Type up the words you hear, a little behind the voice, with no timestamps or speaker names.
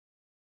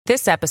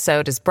This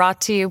episode is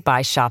brought to you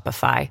by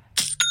Shopify.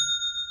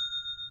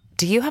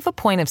 Do you have a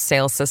point of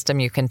sale system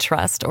you can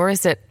trust, or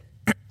is it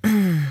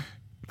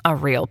a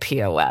real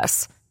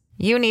POS?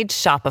 You need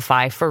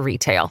Shopify for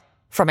retail.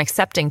 From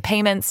accepting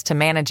payments to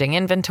managing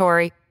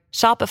inventory,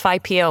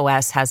 Shopify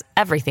POS has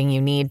everything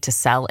you need to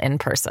sell in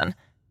person.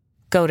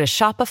 Go to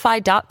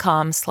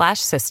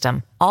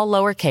shopify.com/system, all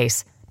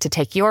lowercase, to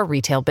take your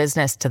retail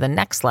business to the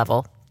next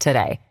level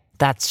today.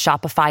 That's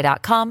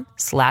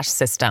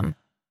shopify.com/system.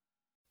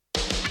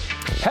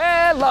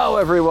 Hello,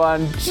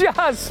 everyone.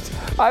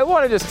 I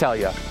want to just tell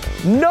you,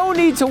 no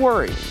need to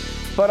worry,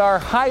 but our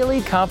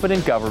highly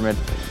competent government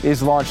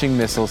is launching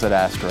missiles at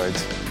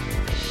asteroids.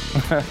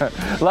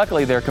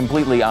 Luckily, they're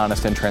completely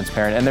honest and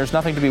transparent, and there's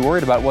nothing to be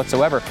worried about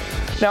whatsoever.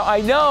 Now, I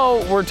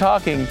know we're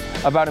talking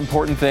about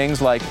important things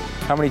like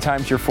how many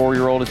times your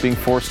 4-year-old is being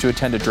forced to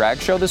attend a drag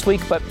show this week,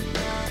 but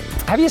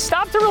have you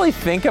stopped to really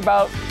think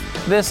about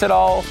this at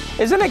all?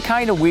 Isn't it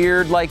kind of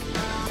weird? Like,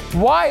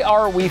 why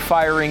are we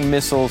firing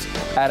missiles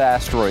at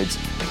asteroids?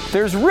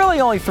 There's really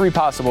only 3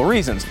 possible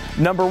reasons.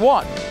 Number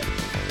 1,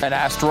 an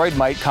asteroid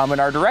might come in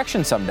our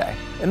direction someday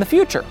in the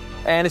future,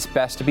 and it's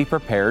best to be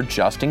prepared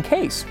just in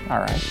case. All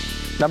right.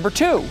 Number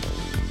 2,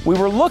 we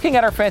were looking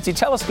at our fancy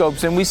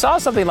telescopes and we saw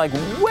something like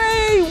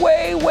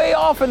way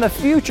off in the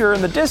future,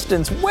 in the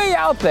distance, way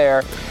out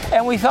there,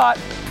 and we thought,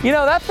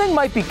 that thing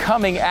might be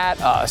coming at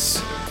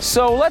us.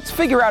 So let's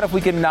figure out if we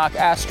can knock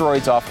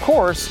asteroids off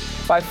course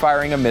by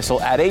firing a missile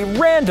at a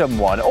random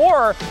one.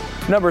 Or,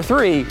 number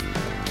 3,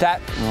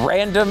 that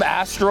random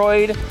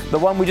asteroid, the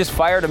one we just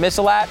fired a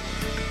missile at,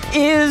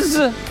 is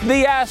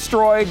the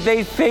asteroid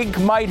they think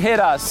might hit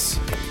us.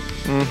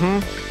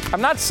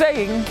 I'm not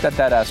saying that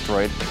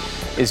asteroid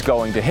is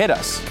going to hit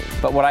us.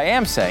 But what I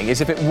am saying is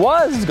if it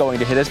was going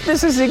to hit us,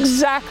 this is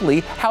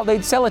exactly how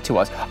they'd sell it to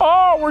us.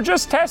 Oh, we're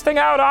just testing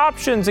out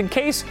options in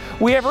case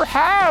we ever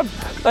have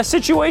a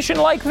situation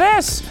like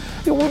this.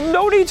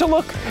 No need to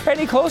look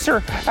any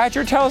closer at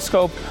your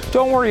telescope.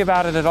 Don't worry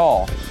about it at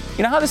all.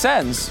 You know how this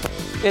ends?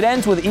 It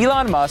ends with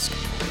Elon Musk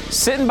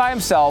sitting by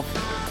himself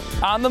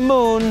on the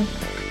moon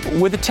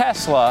with a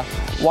Tesla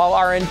while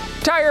our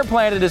entire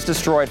planet is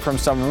destroyed from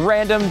some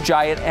random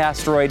giant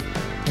asteroid.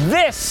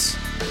 This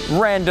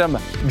random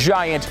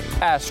giant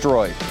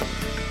asteroid.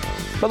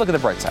 But look at the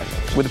bright side.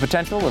 With the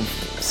potential of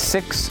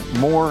 6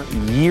 more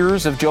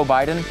years of Joe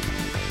Biden,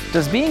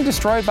 does being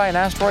destroyed by an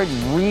asteroid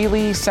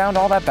really sound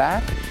all that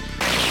bad?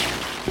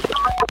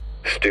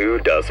 Stu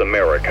Does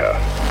America.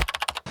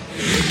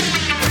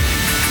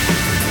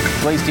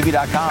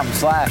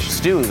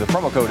 BlazeTV.com/Stu. The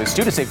promo code is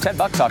Stu to save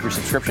 $10 off your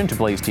subscription to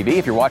Blaze TV.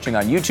 If you're watching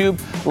on YouTube,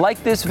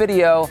 like this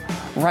video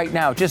right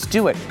now. Just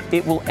do it.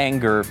 It will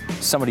anger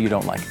somebody you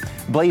don't like.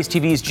 Blaze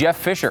TV's Jeff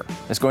Fisher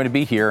is going to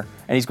be here,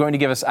 and he's going to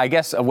give us, I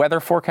guess, a weather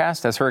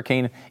forecast as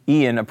Hurricane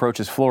Ian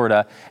approaches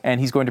Florida,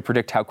 and he's going to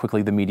predict how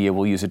quickly the media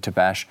will use it to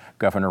bash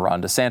Governor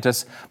Ron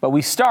DeSantis. But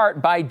we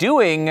start by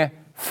doing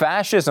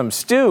fascism.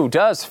 Stu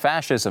does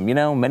fascism.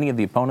 Many of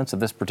the opponents of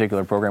this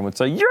particular program would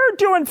say, you're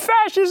doing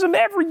fascism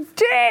every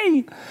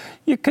day,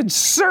 you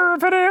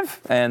conservative.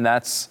 And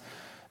that's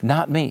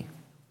not me.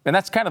 And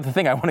that's kind of the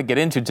thing I want to get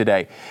into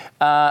today.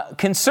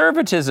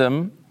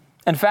 Conservatism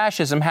and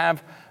fascism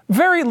have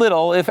very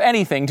little, if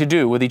anything, to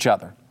do with each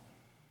other.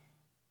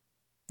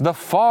 The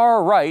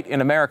far right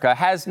in America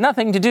has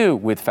nothing to do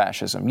with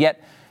fascism,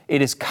 yet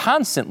it is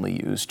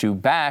constantly used to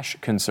bash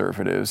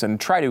conservatives and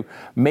try to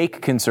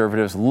make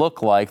conservatives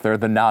look like they're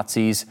the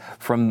Nazis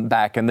from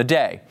back in the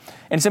day.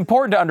 And it's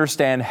important to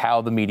understand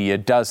how the media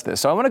does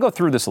this. So I want to go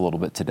through this a little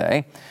bit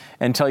today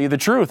and tell you the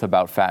truth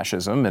about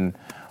fascism and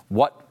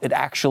what it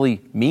actually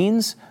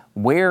means,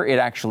 where it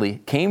actually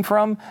came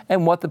from,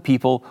 and what the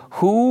people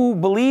who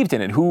believed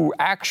in it, who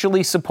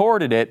actually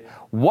supported it,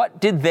 what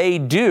did they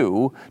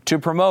do to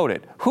promote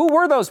it? Who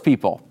were those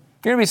people?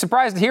 You're going to be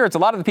surprised to hear it's a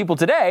lot of the people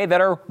today that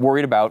are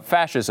worried about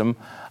fascism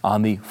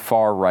on the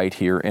far right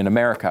here in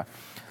America.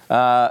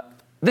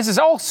 This is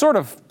all sort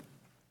of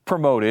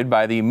promoted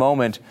by the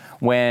moment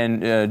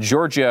when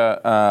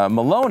Giorgia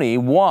Meloni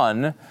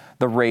won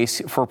the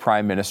race for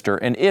prime minister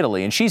in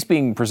Italy, and she's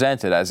being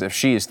presented as if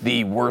she is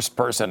the worst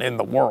person in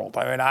the world.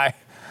 I mean, I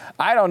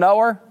don't know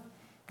her.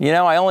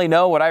 I only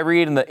know what I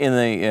read in the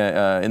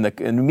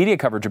media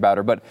coverage about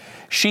her, but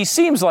she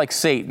seems like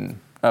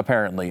Satan,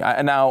 apparently.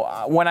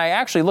 Now, when I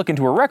actually look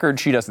into her record,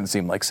 she doesn't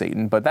seem like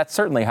Satan, but that's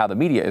certainly how the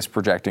media is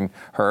projecting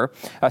her.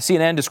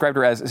 CNN described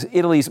her as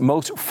Italy's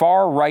most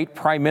far-right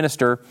prime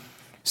minister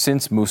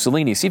since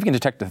Mussolini. See if you can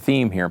detect the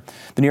theme here.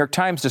 The New York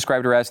Times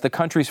described her as the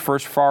country's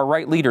first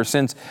far-right leader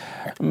since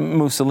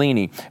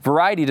Mussolini.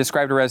 Variety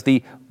described her as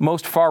the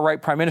most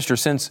far-right prime minister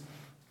since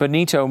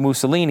Benito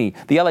Mussolini.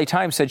 The LA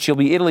Times said she'll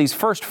be Italy's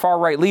first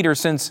far-right leader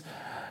since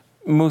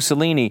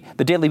Mussolini.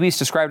 The Daily Beast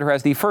described her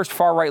as the first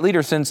far-right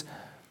leader since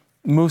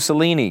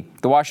Mussolini.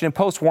 The Washington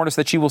Post warned us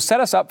that she will set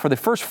us up for the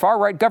first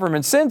far-right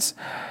government since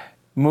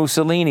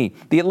Mussolini.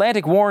 The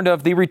Atlantic warned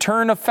of the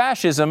return of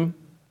fascism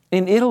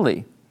in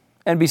Italy.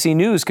 NBC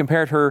News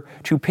compared her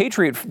to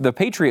the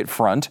Patriot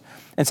Front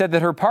and said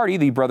that her party,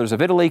 the Brothers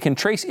of Italy, can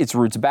trace its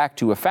roots back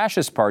to a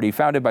fascist party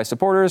founded by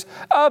supporters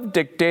of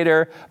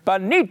dictator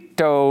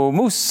Benito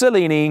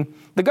Mussolini.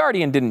 The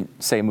Guardian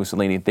didn't say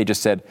Mussolini. They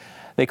just said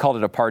they called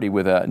it a party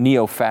with a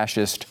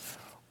neo-fascist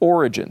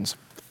origins.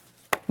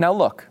 Now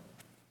look,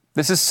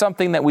 this is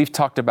something that we've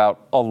talked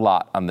about a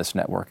lot on this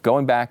network,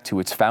 going back to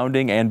its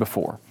founding and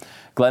before.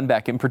 Glenn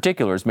Beck in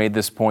particular has made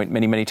this point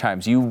many, many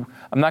times. I'm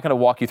not going to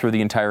walk you through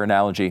the entire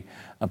analogy,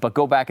 but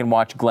go back and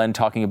watch Glenn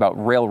talking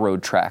about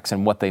railroad tracks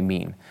and what they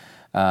mean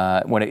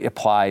when it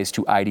applies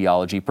to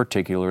ideology,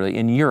 particularly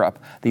in Europe.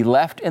 The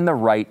left and the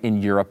right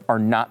in Europe are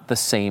not the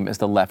same as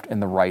the left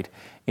and the right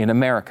in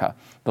America.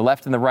 The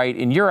left and the right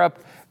in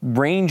Europe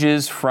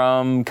ranges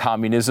from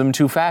communism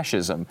to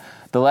fascism.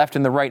 The left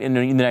and the right in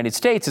the United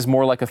States is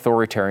more like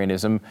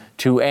authoritarianism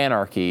to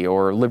anarchy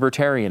or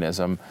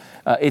libertarianism.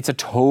 It's a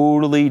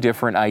totally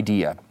different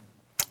idea,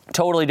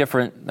 totally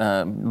different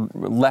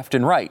left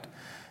and right.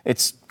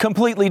 It's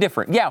completely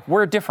different. Yeah,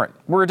 we're different.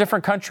 We're a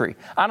different country.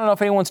 I don't know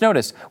if anyone's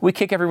noticed. We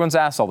kick everyone's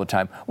ass all the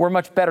time. We're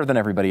much better than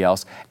everybody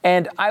else.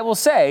 And I will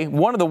say,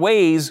 one of the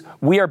ways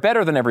we are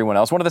better than everyone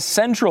else, one of the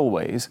central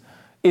ways,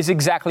 is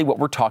exactly what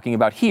we're talking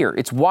about here.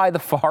 It's why the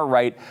far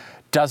right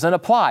doesn't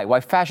apply,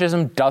 why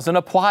fascism doesn't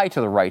apply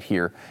to the right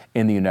here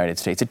in the United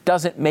States. It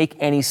doesn't make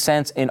any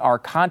sense in our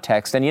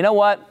context. And you know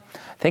what?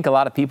 I think a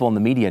lot of people in the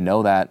media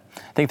know that.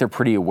 I think they're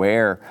pretty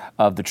aware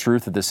of the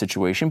truth of this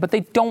situation, but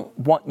they don't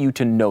want you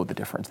to know the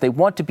difference. They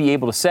want to be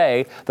able to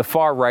say the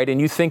far right, and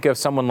you think of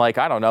someone like,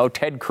 I don't know,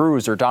 Ted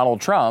Cruz or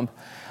Donald Trump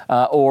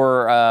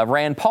or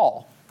Rand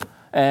Paul.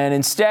 And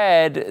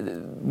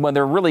instead, when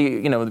they're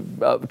really,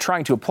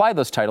 trying to apply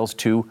those titles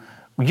to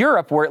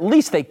Europe, where at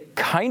least they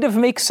kind of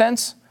make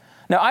sense.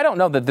 Now, I don't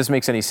know that this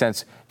makes any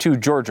sense to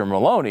Giorgia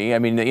Meloni. I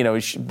mean,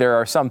 there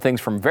are some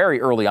things from very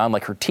early on,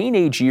 like her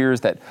teenage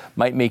years, that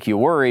might make you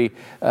worry.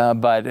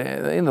 But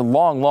in the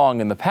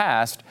long in the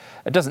past,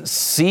 it doesn't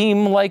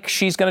seem like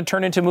she's going to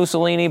turn into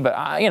Mussolini. But,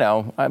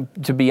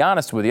 to be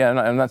honest with you,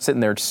 I'm not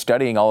sitting there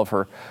studying all of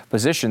her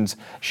positions.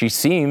 She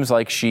seems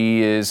like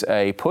she is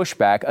a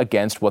pushback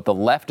against what the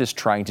left is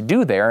trying to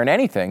do there. And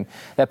anything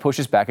that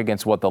pushes back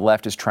against what the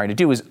left is trying to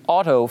do is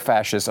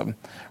auto-fascism,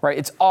 right?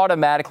 It's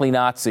automatically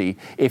Nazi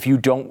if you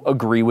don't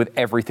agree with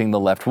everything the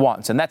left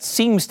wants. And that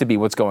seems to be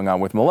what's going on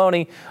with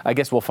Meloni. I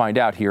guess we'll find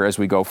out here as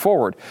we go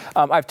forward.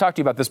 I've talked to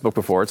you about this book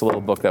before. It's a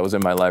little book that was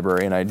in my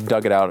library, and I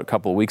dug it out a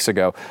couple of weeks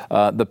ago.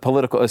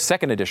 The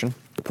second edition,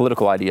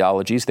 Political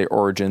Ideologies, Their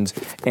Origins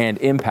and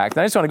Impact.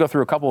 And I just want to go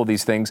through a couple of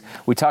these things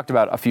we talked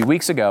about a few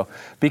weeks ago,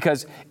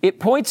 because it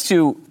points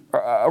to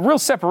a real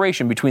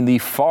separation between the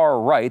far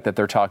right that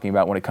they're talking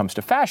about when it comes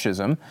to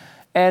fascism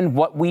and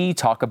what we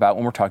talk about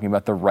when we're talking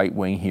about the right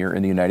wing here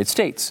in the United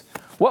States.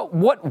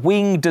 What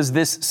wing does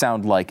this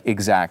sound like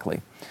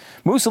exactly?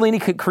 Mussolini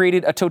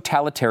created a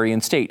totalitarian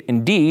state.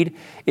 Indeed,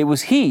 it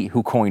was he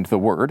who coined the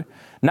word.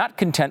 Not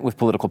content with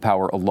political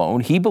power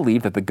alone, he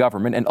believed that the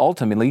government, and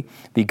ultimately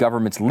the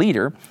government's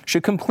leader,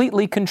 should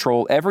completely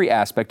control every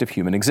aspect of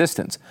human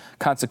existence.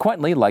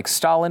 Consequently, like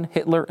Stalin,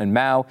 Hitler, and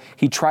Mao,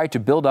 he tried to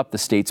build up the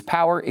state's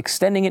power,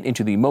 extending it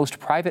into the most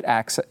private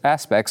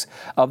aspects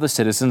of the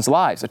citizens'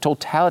 lives. A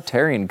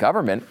totalitarian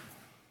government?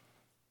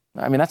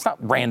 I mean, that's not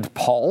Rand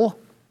Paul.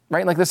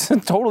 Right? Like, this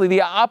is totally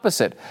the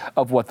opposite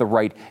of what the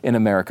right in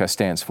America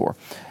stands for.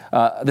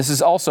 This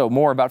is also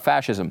more about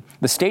fascism.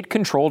 The state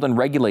controlled and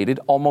regulated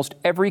almost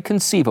every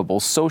conceivable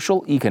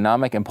social,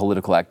 economic, and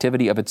political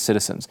activity of its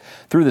citizens.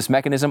 Through this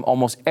mechanism,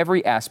 almost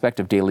every aspect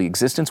of daily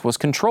existence was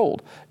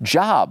controlled.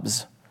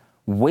 Jobs,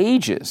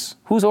 wages.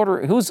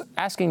 Who's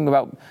asking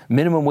about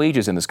minimum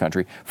wages in this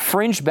country?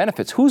 Fringe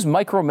benefits. Who's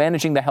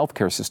micromanaging the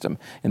healthcare system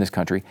in this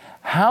country?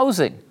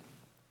 Housing.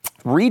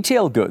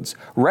 Retail goods,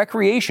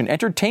 recreation,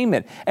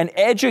 entertainment, and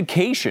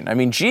education. I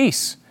mean,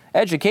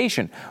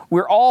 education.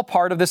 We're all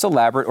part of this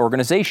elaborate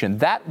organization.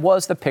 That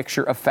was the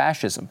picture of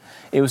fascism.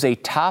 It was a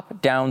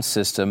top-down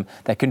system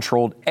that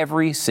controlled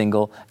every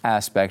single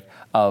aspect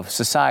of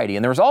society.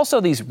 And there was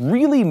also these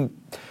really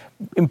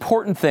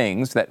important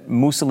things that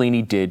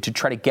Mussolini did to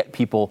try to get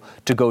people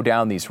to go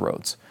down these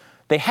roads.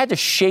 They had to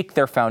shake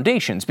their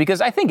foundations, because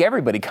I think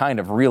everybody kind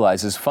of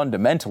realizes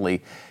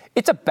fundamentally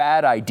it's a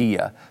bad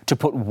idea to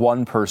put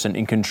one person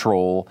in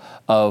control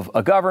of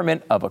a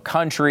government, of a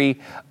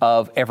country,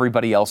 of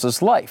everybody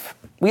else's life.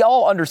 We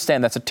all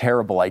understand that's a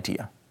terrible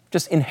idea,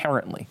 just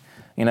inherently.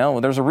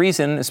 There's a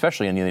reason,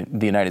 especially in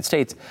the United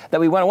States, that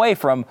we went away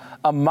from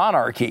a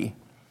monarchy.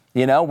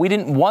 We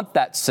didn't want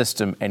that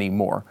system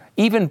anymore.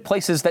 Even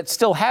places that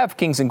still have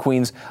kings and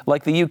queens,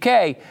 like the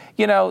UK,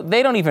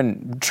 they don't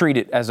even treat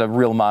it as a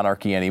real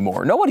monarchy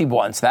anymore. Nobody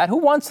wants that. Who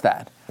wants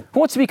that? Who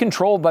wants to be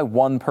controlled by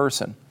one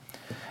person?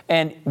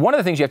 And one of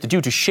the things you have to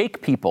do to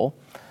shake people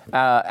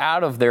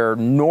out of their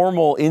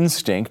normal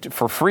instinct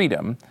for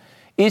freedom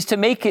is to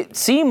make it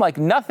seem like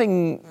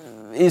nothing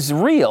is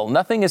real.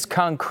 Nothing is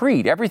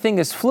concrete. Everything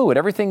is fluid.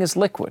 Everything is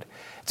liquid.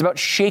 It's about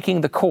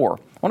shaking the core.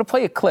 I want to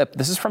play a clip.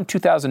 This is from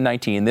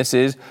 2019. This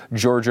is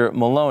Giorgia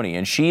Meloni,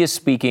 and she is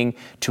speaking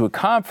to a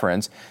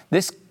conference.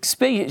 This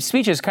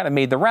speech has kind of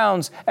made the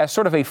rounds as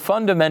sort of a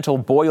fundamental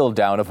boil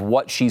down of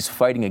what she's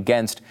fighting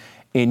against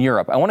in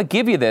Europe. I want to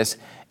give you this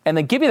and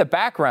then give you the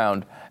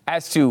background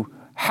as to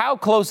how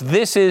close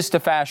this is to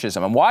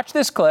fascism. And watch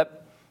this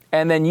clip,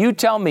 and then you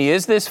tell me,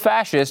 is this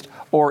fascist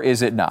or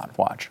is it not?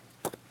 Watch.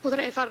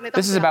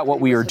 This is about what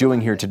we are doing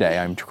here today.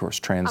 I'm, of course,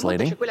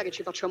 translating.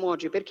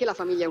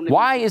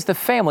 Why is the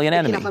family an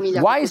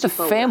enemy? Why is the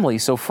family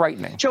so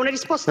frightening?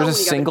 There's a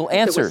single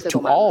answer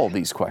to all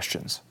these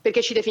questions.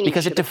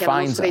 Because it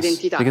defines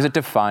us. Because it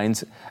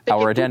defines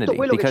our identity.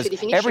 Because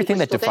everything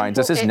that defines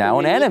us is now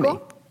an enemy.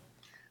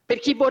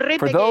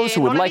 For those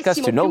who would like us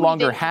to no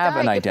longer have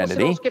an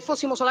identity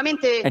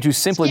and to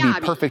simply be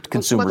perfect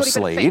consumer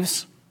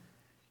slaves,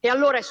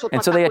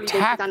 and so they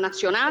attack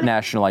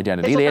national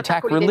identity, they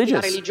attack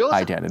religious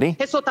identity,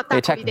 they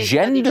attack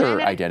gender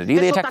identity,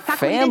 they attack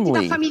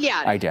family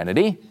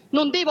identity.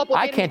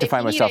 I can't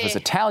define myself as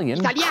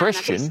Italian,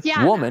 Christian,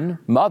 woman,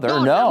 mother,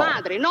 no.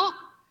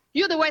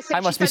 I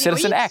must be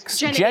citizen X,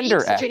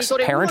 gender X,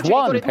 parent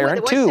 1,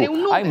 parent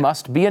 2. I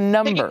must be a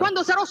number.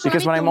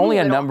 Because when I'm only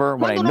a number,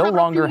 when I no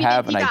longer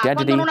have an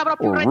identity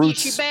or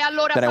roots,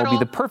 then I will be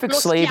the perfect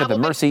slave at the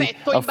mercy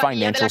of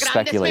financial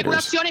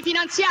speculators.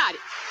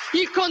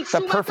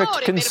 The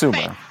perfect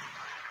consumer.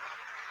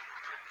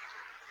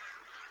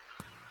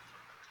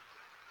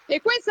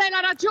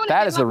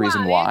 That is the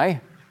reason why.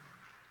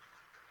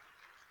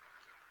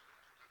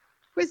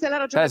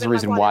 That is the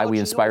reason why we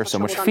inspire so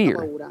much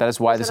fear. That is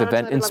why this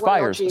event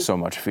inspires so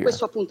much fear.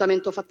 Because we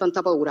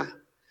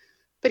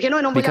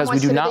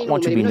do not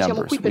want to be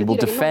numbers. We will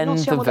defend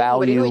the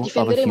value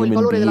of a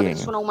human being.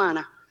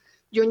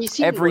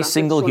 Every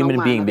single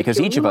human being, because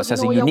each of us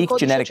has a unique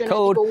genetic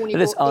code that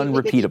is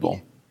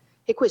unrepeatable.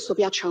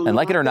 And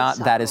like it or not,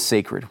 that is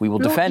sacred. We will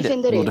defend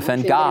it. We will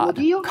defend God,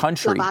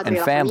 country, and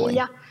family.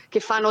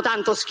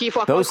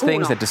 Those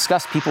things that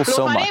disgust people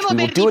so much, we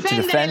will do it to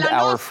defend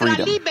our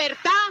freedom.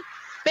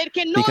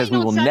 Because we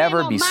will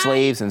never be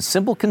slaves and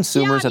simple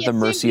consumers at the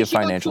mercy of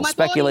financial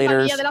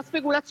speculators.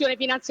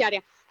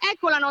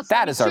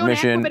 That is our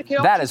mission.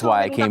 That is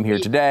why I came here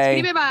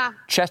today.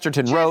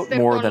 Chesterton wrote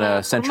more than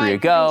a century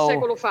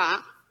ago.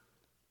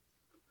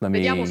 Let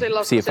me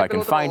see if I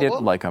can find it,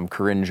 like I'm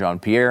Corinne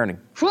Jean-Pierre. And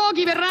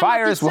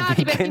fires will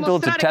be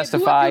kindled to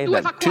testify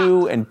that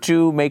 2 and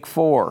 2 make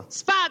 4.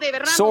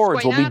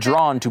 Swords will be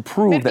drawn to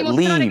prove that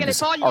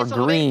leaves are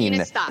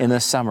green in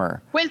the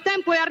summer.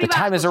 The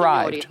time has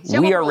arrived.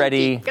 We are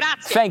ready.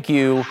 Thank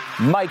you.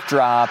 Mic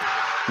drop.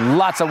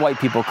 Lots of white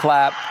people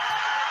clap.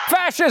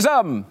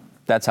 Fascism!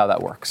 That's how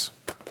that works.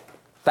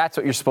 That's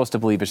what you're supposed to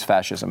believe is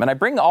fascism. And I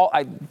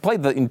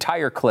played the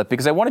entire clip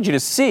because I wanted you to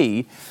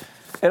see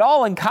it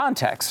all in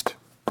context.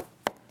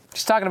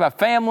 She's talking about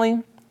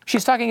family.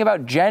 She's talking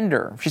about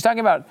gender. She's talking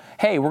about,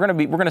 hey, we're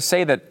going to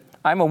say that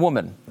I'm a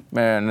woman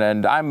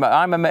and I'm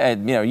a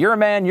man. You know, you're a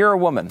man, you're a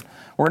woman.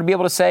 We're going to be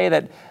able to say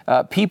that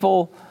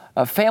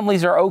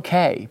families are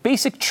okay.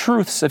 Basic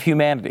truths of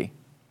humanity.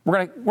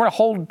 We're going to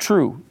hold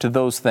true to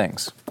those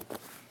things.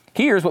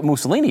 Here's what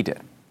Mussolini did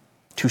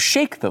to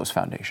shake those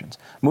foundations.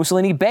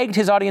 Mussolini begged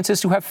his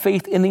audiences to have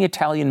faith in the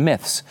Italian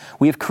myths.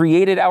 We have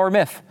created our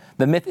myth.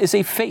 The myth is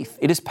a faith.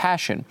 It is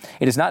passion.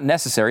 It is not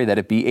necessary that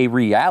it be a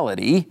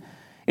reality.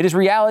 It is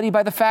reality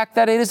by the fact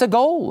that it is a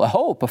goal, a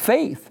hope, a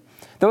faith.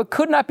 Though it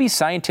could not be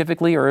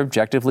scientifically or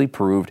objectively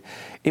proved,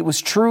 it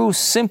was true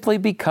simply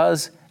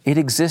because it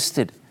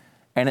existed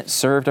and it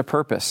served a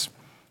purpose.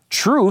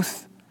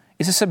 Truth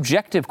is a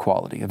subjective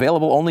quality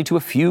available only to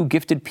a few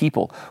gifted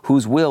people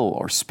whose will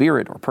or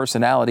spirit or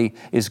personality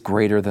is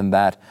greater than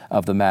that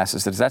of the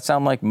masses. Does that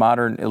sound like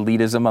modern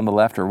elitism on the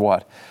left or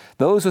what?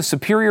 Those with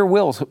superior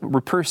wills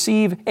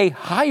perceive a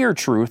higher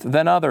truth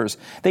than others.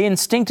 They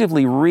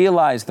instinctively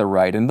realize the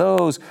right, and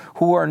those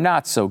who are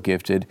not so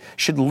gifted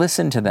should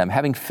listen to them,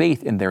 having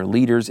faith in their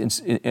leaders'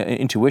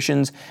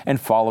 intuitions and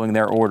following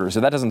their orders.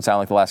 So that doesn't sound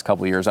like the last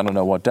couple of years. I don't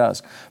know what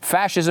does.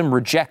 Fascism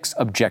rejects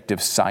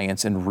objective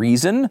science and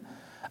reason.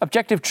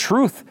 Objective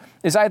truth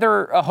is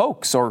either a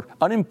hoax or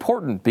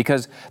unimportant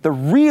because the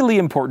really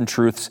important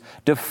truths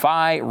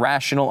defy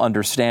rational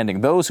understanding.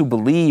 Those who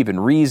believe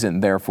in reason,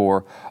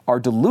 therefore, are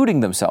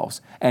deluding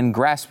themselves and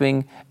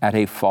grasping at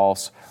a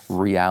false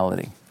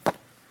reality.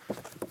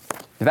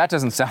 If that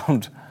doesn't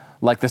sound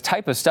like the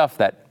type of stuff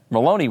that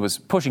Meloni was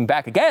pushing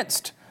back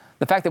against,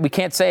 the fact that we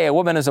can't say a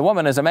woman is a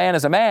woman, a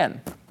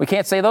man, we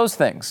can't say those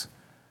things.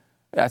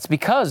 That's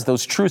because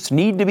those truths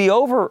need to be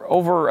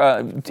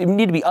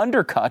need to be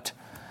undercut.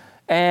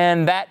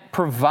 And that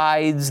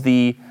provides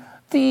the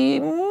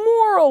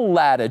moral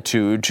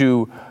latitude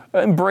to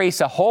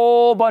embrace a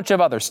whole bunch of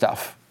other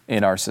stuff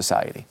in our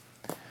society.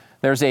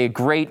 There's a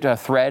great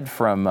thread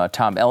from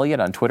Tom Elliott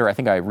on Twitter. I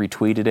think I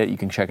retweeted it. You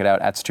can check it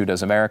out at Stu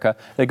Does America.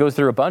 It goes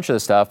through a bunch of the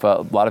stuff.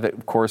 A lot of it,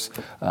 of course,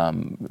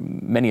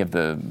 many of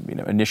the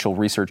initial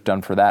research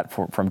done for that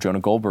from Jonah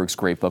Goldberg's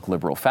great book,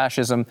 Liberal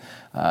Fascism.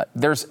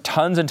 There's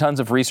tons and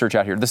tons of research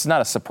out here. This is not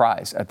a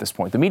surprise at this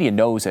point. The media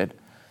knows it.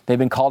 They've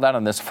been called out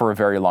on this for a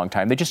very long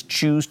time. They just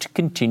choose to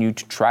continue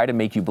to try to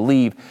make you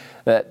believe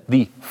that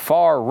the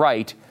far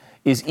right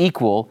is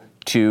equal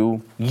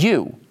to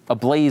you, a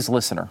Blaze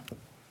listener.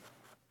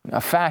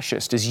 A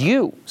fascist is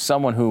you,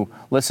 someone who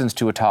listens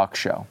to a talk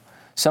show.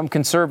 Some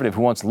conservative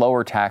who wants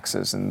lower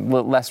taxes and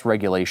less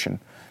regulation.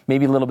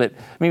 Maybe a little bit,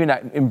 maybe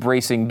not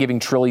embracing giving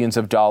trillions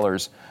of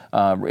dollars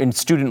in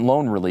student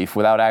loan relief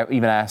without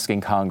even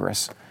asking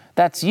Congress.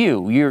 That's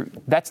you.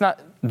 That's not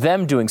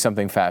them doing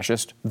something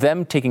fascist,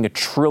 them taking $1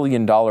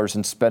 trillion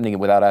and spending it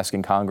without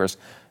asking Congress.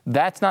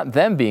 That's not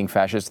them being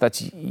fascist.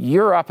 That's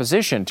your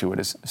opposition to it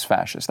is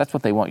fascist. That's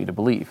what they want you to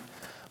believe.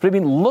 But I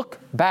mean, look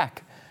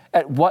back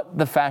at what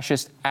the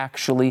fascists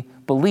actually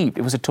believed.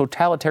 It was a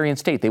totalitarian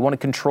state. They wanted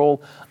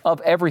control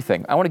of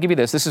everything. I want to give you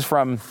this. This is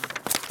from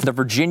the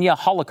Virginia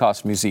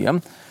Holocaust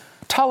Museum.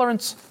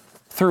 Tolerance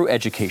through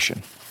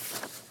education.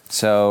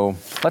 So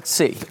let's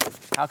see.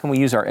 How can we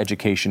use our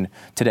education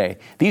today?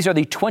 These are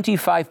the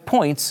 25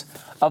 points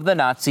of the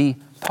Nazi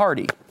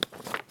Party.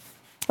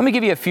 Let me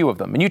give you a few of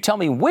them, and you tell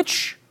me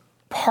which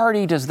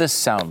party does this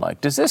sound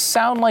like? Does this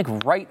sound like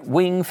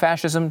right-wing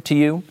fascism to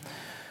you?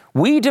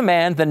 We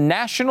demand the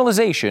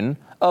nationalization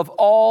of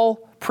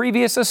all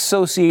previous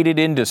associated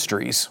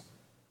industries.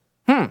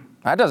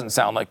 That doesn't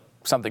sound like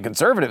something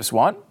conservatives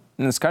want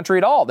in this country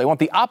at all. They want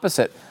the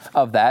opposite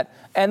of that,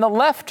 and the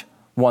left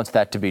wants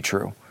that to be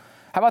true.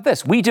 How about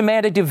this? We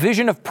demand a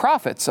division of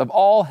profits of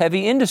all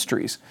heavy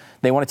industries.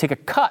 They want to take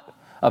a cut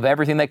of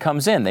everything that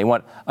comes in. They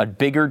want a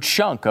bigger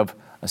chunk of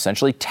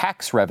essentially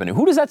tax revenue.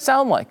 Who does that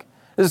sound like?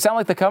 Does it sound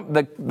like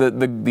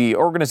the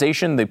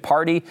organization, the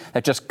party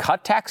that just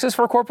cut taxes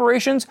for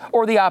corporations,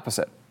 or the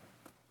opposite?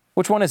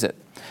 Which one is it?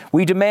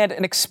 We demand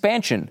an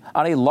expansion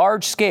on a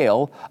large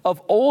scale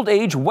of old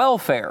age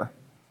welfare.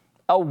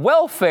 A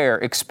welfare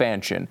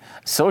expansion.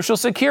 Social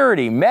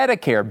Security,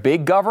 Medicare,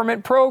 big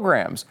government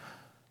programs.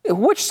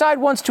 Which side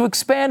wants to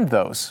expand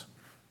those?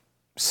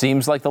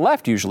 Seems like the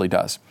left usually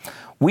does.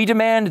 We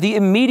demand the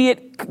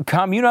immediate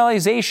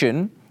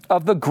communalization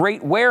of the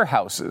great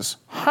warehouses.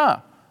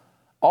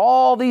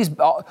 All these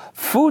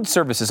food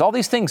services, all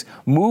these things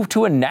move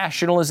to a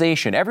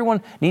nationalization.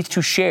 Everyone needs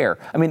to share.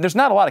 I mean, there's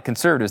not a lot of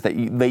conservatives that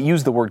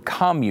use the word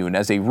commune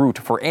as a root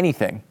for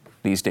anything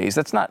these days.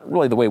 That's not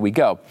really the way we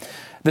go.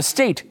 The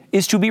state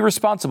is to be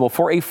responsible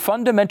for a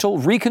fundamental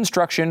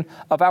reconstruction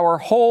of our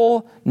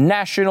whole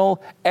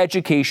national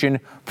education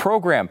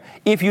program.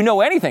 If you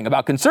know anything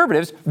about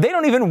conservatives, they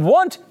don't even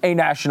want a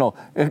national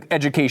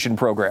education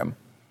program.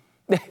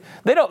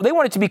 They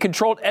want it to be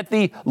controlled at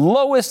the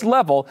lowest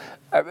level.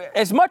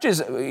 As much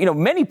as,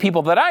 many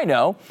people that I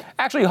know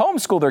actually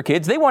homeschool their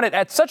kids, they want it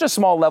at such a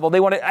small level. They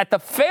want it at the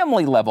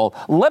family level,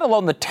 let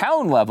alone the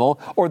town level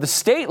or the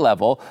state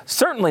level,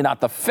 certainly not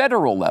the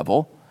federal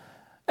level.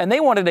 And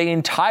they wanted an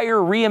entire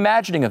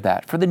reimagining of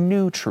that for the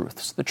new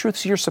truths, the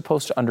truths you're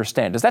supposed to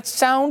understand. Does that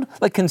sound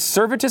like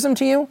conservatism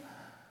to you?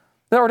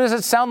 Or does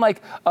it sound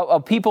like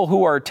people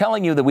who are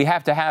telling you that we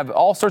have to have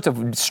all sorts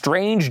of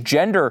strange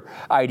gender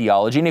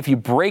ideology, and if you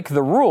break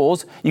the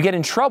rules, you get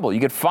in trouble, you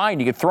get fined,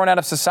 you get thrown out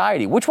of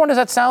society? Which one does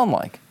that sound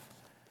like?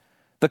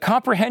 The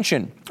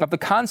comprehension of the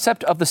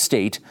concept of the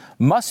state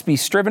must be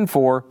striven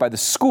for by the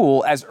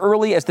school as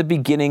early as the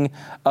beginning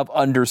of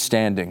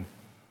understanding.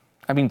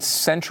 I mean,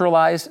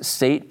 centralized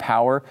state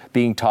power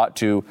being taught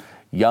to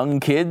young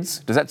kids.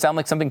 Does that sound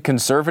like something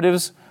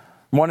conservatives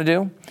want to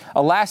do?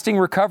 A lasting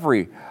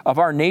recovery of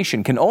our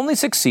nation can only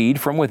succeed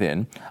from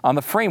within on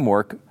the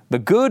framework, the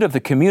good of the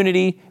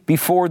community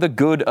before the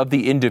good of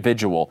the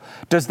individual.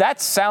 Does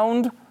that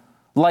sound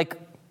like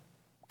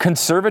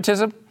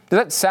conservatism? Does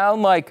that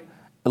sound like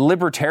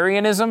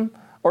libertarianism?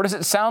 Or does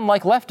it sound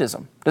like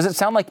leftism? Does it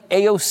sound like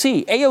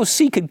AOC?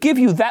 AOC could give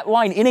you that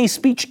line in a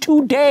speech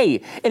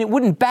today, and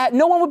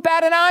no one would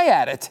bat an eye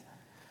at it.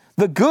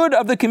 The good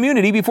of the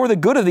community before the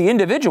good of the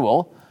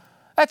individual.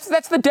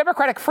 That's the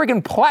Democratic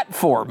friggin'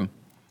 platform.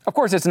 Of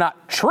course, it's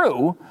not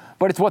true,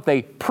 but it's what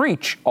they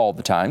preach all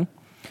the time.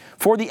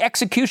 For the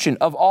execution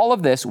of all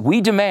of this,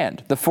 we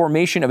demand the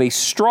formation of a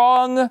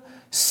strong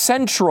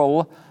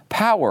central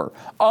power,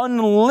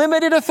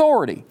 unlimited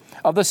authority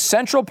of the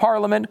central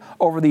parliament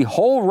over the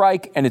whole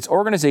Reich and its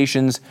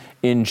organizations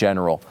in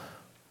general.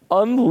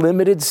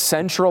 Unlimited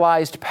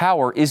centralized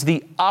power is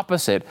the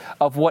opposite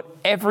of what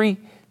every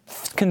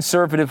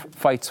conservative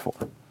fights for.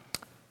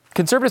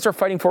 Conservatives are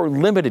fighting for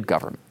limited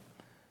government.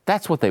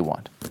 That's what they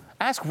want.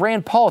 Ask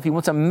Rand Paul if he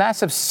wants a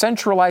massive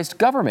centralized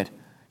government.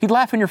 He'd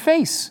laugh in your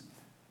face.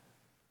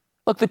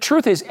 Look, the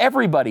truth is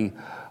everybody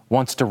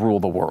wants to rule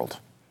the world.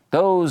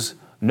 Those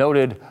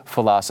noted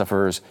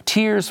philosophers,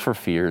 Tears for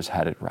Fears,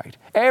 had it right.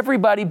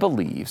 Everybody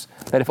believes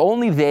that if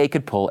only they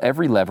could pull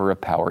every lever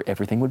of power,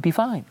 everything would be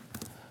fine.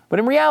 But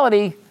in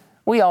reality,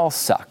 we all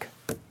suck.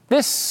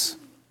 This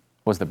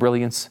was the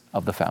brilliance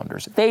of the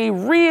founders. They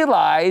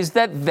realized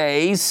that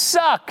they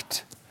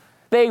sucked.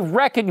 They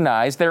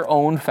recognized their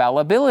own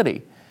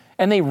fallibility.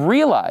 And they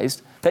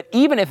realized that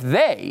even if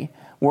they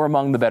were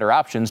among the better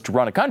options to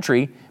run a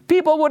country,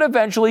 people would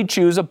eventually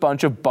choose a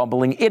bunch of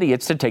bumbling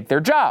idiots to take their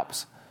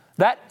jobs.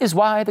 That is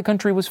why the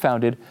country was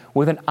founded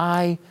with an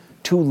eye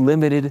to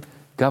limited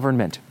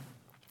government.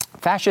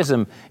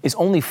 Fascism is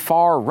only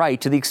far right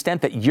to the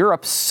extent that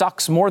Europe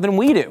sucks more than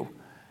we do.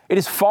 It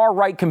is far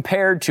right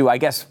compared to, I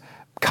guess,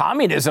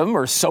 communism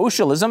or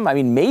socialism. I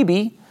mean,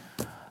 maybe.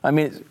 I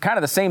mean, it's kind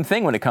of the same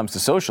thing when it comes to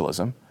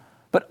socialism.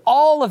 But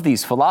all of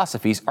these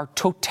philosophies are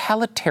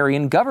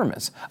totalitarian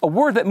governments, a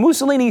word that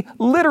Mussolini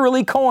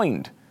literally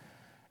coined.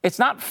 It's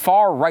not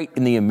far right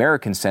in the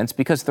American sense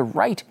because the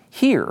right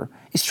here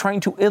is trying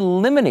to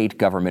eliminate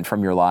government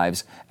from your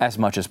lives as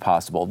much as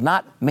possible,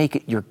 not make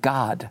it your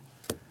God.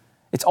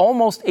 It's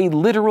almost a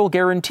literal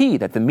guarantee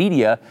that the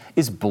media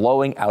is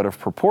blowing out of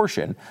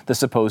proportion the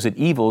supposed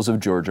evils of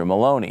Giorgia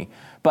Meloni.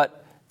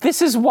 But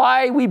this is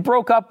why we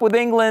broke up with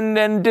England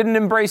and didn't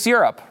embrace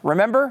Europe,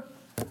 remember?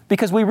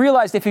 Because we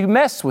realized if you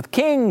mess with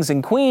kings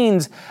and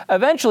queens,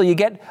 eventually you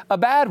get a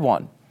bad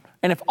one.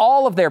 And if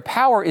all of their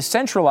power is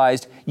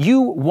centralized,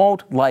 you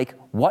won't like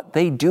what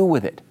they do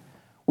with it.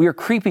 We are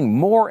creeping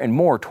more and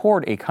more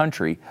toward a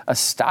country, a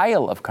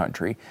style of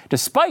country,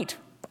 despite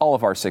all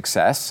of our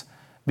success,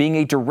 being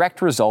a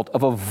direct result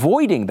of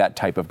avoiding that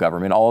type of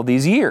government all of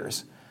these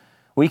years.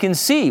 We can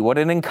see what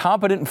an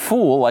incompetent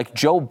fool like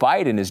Joe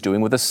Biden is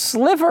doing with a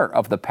sliver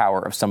of the power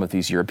of some of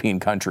these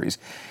European countries.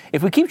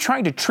 If we keep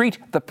trying to treat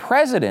the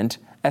president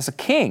as a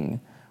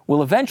king,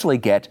 we'll eventually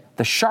get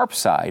the sharp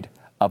side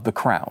of the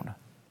crown.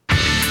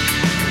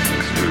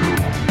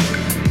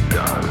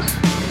 Does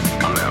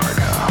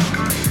America.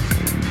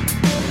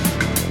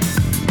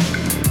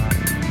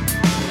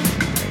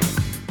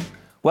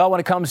 Well,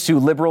 when it comes to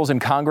liberals in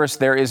Congress,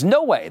 there is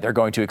no way they're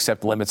going to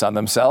accept limits on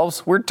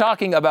themselves. We're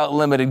talking about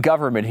limited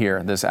government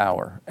here this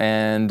hour,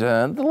 and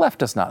the left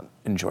does not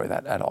enjoy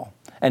that at all.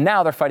 And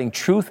now they're fighting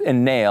tooth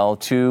and nail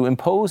to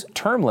impose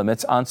term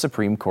limits on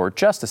Supreme Court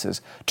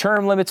justices.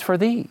 Term limits for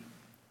thee,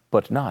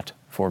 but not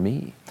for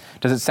me.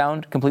 Does it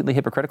sound completely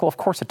hypocritical? Of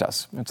course it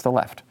does. It's the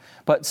left.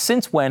 But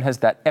since when has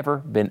that ever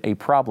been a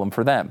problem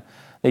for them?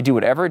 They do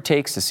whatever it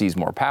takes to seize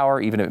more power,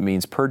 even if it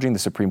means purging the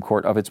Supreme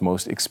Court of its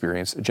most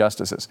experienced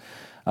justices.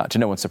 To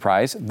no one's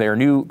surprise, their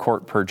new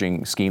court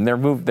purging scheme, I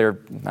don't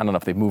know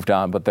if they've moved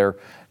on, but they're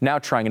now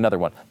trying another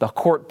one. The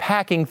court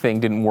packing thing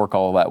didn't work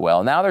all that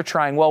well. Now they're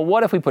trying, well,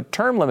 what if we put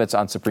term limits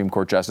on Supreme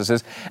Court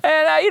justices?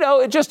 And,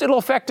 it'll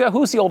affect,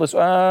 who's the oldest?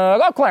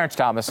 Clarence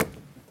Thomas.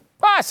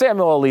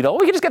 Samuel Alito.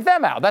 We can just get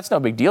them out. That's no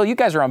big deal. You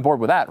guys are on board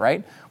with that,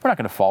 right? We're not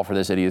going to fall for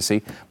this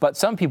idiocy, but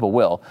some people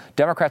will.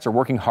 Democrats are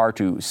working hard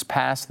to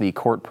pass the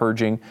court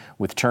purging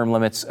with term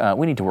limits.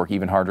 We need to work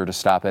even harder to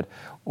stop it,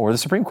 or the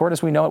Supreme Court,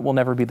 as we know it, will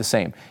never be the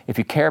same. If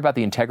you care about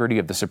the integrity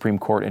of the Supreme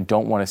Court and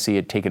don't want to see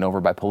it taken over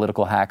by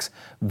political hacks,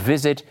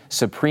 visit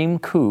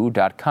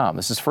supremecoup.com.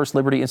 This is First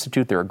Liberty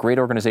Institute. They're a great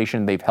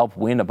organization. They've helped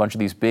win a bunch of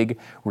these big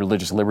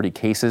religious liberty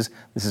cases.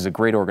 This is a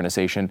great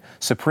organization.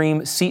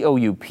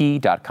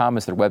 SupremeCoup.com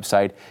is their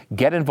website.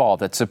 Get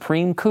involved at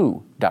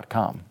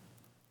supremecoup.com.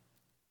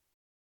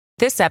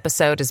 This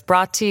episode is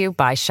brought to you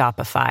by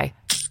Shopify.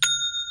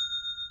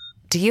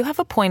 Do you have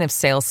a point of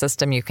sale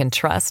system you can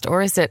trust,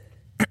 or is it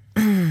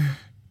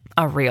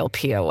a real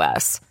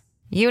POS?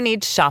 You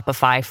need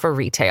Shopify for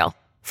retail.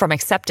 From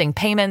accepting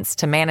payments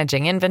to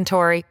managing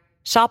inventory,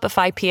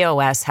 Shopify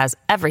POS has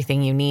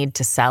everything you need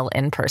to sell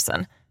in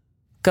person.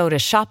 Go to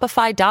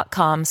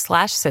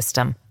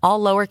shopify.com/system,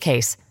 all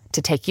lowercase,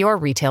 to take your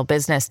retail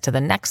business to the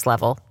next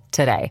level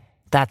today.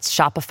 That's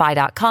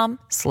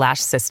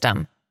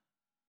shopify.com/system.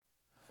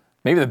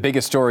 Maybe the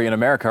biggest story in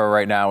America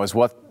right now is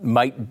what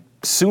might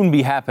soon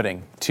be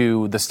happening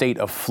to the state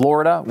of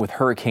Florida with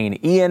Hurricane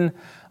Ian. I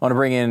want to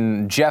bring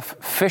in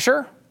Jeff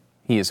Fisher.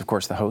 He is, of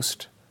course, the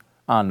host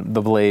on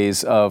The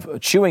Blaze of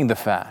Chewing the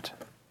Fat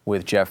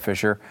with Jeff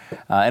Fisher,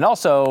 and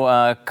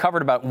also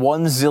covered about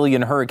 1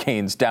 zillion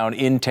hurricanes down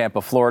in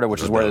Tampa, Florida,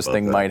 which is where this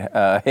thing might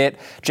hit.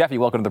 Jeffy,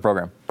 welcome to the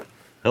program.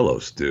 Hello,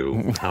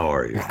 Stu. How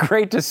are you?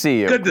 Great to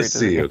see you. Good to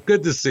see you.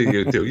 Good to see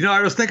you, too.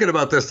 I was thinking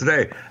about this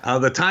today.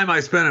 The time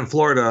I spent in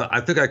Florida, I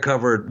think I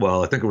covered,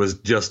 I think it was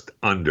just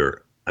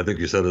under. I think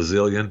you said a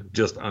zillion,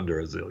 just under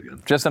a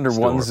zillion. Just under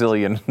storms. 1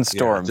 zillion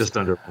storms. Yeah, just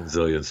under 1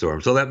 zillion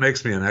storms. So that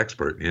makes me an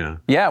expert, yeah.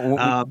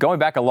 Yeah, going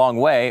back a long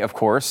way, of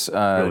course.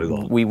 Really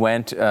long. We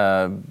went,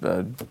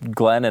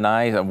 Glenn and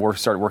I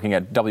started working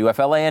at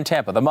WFLA in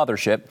Tampa, the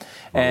mothership.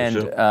 And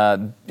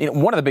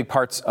one of the big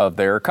parts of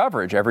their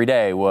coverage every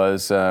day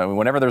was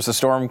whenever there was a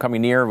storm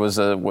coming near, was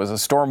a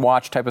storm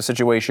watch type of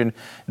situation.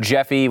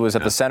 Jeffy was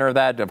at the center of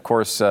that, of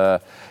course,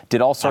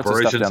 did all sorts of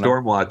stuff down there.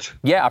 Operation Stormwatch.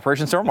 Yeah,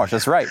 Operation Stormwatch,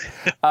 that's right.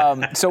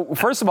 So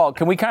first of all,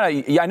 can we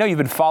I know you've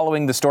been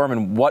following the storm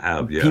and what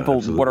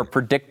absolutely. What are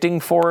predicting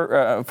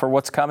for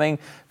what's coming.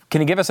 Can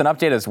you give us an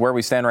update as to where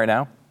we stand right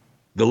now?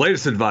 The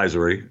latest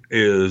advisory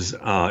is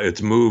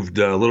it's moved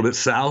a little bit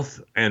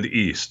south and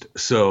east.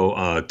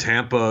 So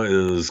Tampa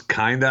is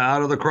kind of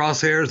out of the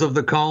crosshairs of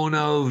the cone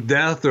of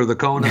death or the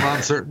cone of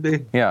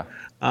uncertainty. Yeah.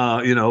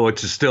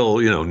 Which is still,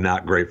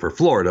 not great for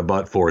Florida,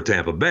 but for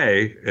Tampa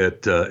Bay,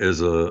 it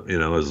is a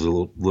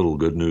little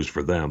good news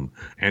for them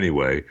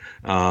anyway.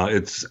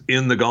 It's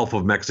in the Gulf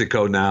of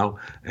Mexico now,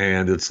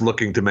 and it's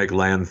looking to make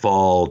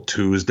landfall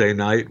Tuesday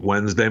night,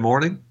 Wednesday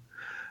morning.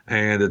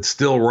 And it's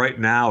still right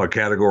now a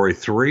Category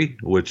 3,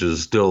 which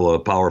is still a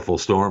powerful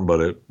storm,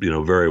 but it,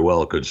 very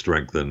well could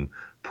strengthen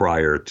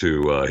prior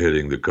to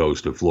hitting the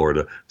coast of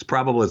Florida.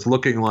 It's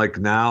looking like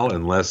now,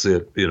 unless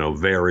it,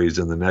 varies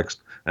in the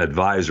next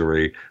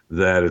advisory,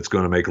 that it's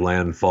going to make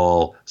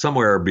landfall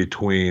somewhere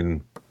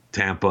between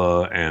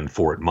Tampa and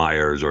Fort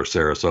Myers, or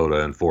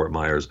Sarasota and Fort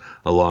Myers,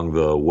 along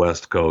the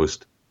west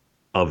coast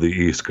of the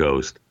east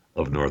coast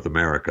of North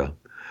America.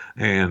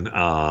 And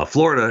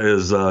Florida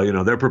is,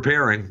 they're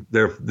preparing.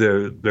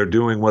 They're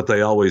doing what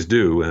they always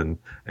do, and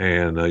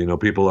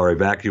people are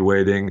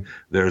evacuating.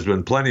 There's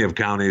been plenty of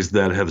counties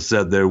that have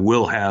said they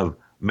will have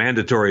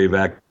mandatory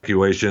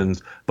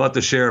evacuations, but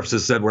the sheriffs have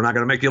said, we're not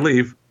going to make you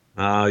leave.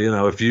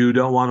 If you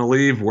don't want to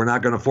leave, we're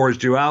not going to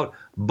force you out,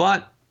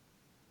 but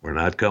we're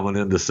not coming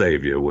in to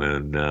save you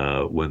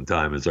when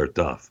times are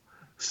tough.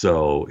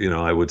 So,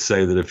 I would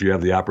say that if you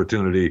have the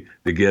opportunity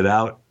to get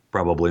out,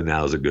 probably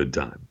now is a good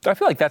time. I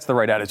feel like that's the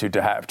right attitude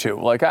to have, too.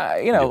 Like,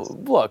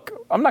 look,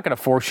 I'm not going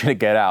to force you to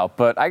get out,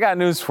 but I got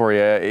news for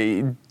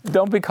you.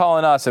 Don't be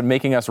calling us and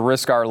making us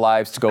risk our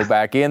lives to go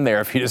back in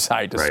there if you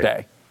decide to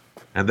stay.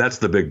 And that's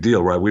the big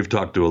deal, right? We've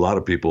talked to a lot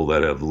of people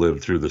that have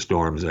lived through the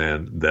storms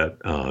and that,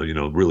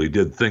 really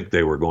did think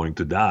they were going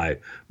to die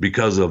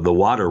because of the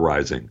water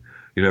rising.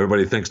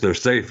 Everybody thinks they're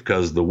safe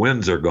because the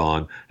winds are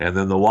gone, and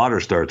then the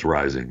water starts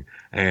rising,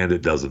 and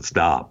it doesn't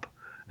stop.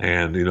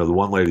 And, the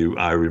one lady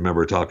I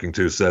remember talking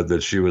to said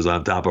that she was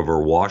on top of her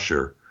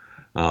washer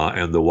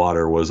and the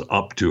water was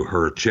up to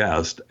her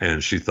chest,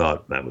 and she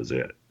thought that was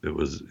it. It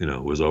was,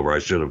 it was over. I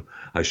should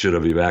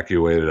have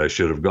evacuated. I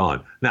should have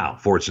gone. Now,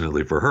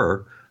 fortunately for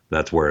her,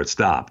 that's where it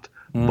stopped.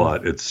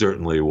 But it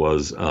certainly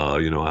was, a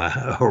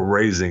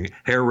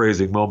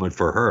hair-raising moment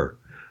for her.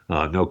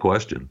 No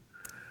question.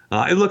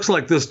 It looks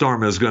like this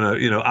storm is going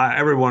to,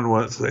 everyone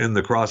was in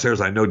the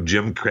crosshairs. I know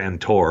Jim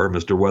Cantor,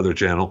 Mr. Weather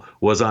Channel,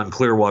 was on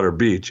Clearwater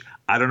Beach.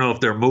 I don't know if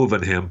they're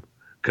moving him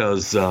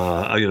because,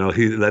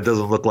 that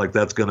doesn't look like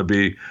that's going to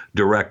be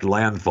direct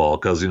landfall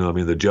because,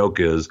 the joke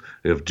is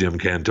if Jim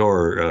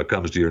Cantor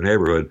comes to your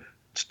neighborhood,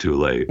 it's too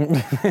late.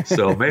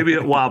 So maybe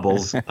it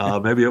wobbles.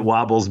 Maybe it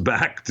wobbles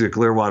back to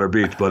Clearwater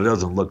Beach, but it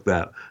doesn't look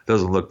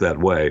that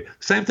way.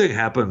 Same thing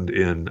happened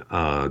in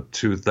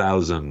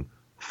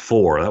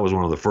 2004. That was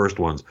one of the first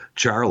ones.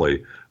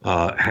 Charlie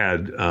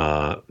had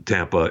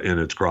Tampa in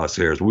its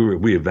crosshairs.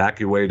 We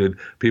evacuated.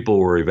 People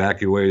were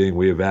evacuating.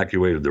 We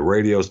evacuated the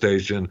radio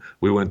station.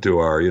 We went to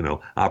our,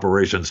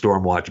 Operation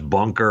Stormwatch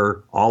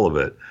bunker, all of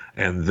it.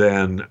 And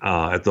then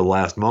at the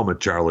last moment,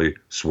 Charlie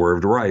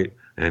swerved right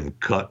and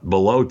cut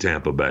below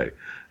Tampa Bay.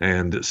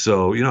 And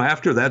so,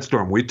 after that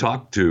storm, we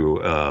talked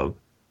to,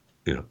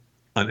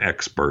 an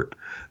expert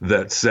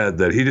that said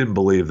that he didn't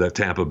believe that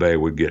Tampa Bay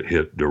would get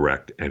hit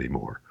direct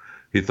anymore.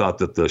 He thought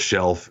that the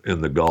shelf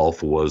in the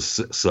Gulf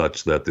was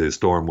such that the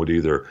storm would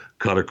either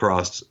cut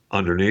across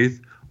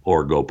underneath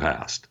or go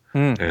past.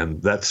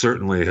 And that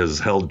certainly has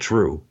held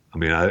true. I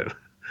mean,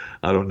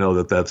 I don't know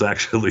that that's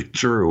actually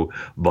true,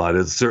 but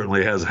it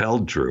certainly has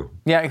held true.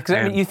 Yeah,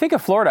 because you think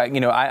of Florida,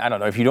 I don't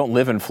know, if you don't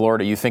live in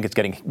Florida, you think it's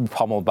getting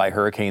pummeled by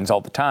hurricanes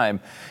all the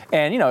time.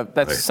 And,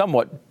 that's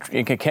somewhat,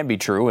 it can be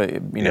true.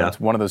 It's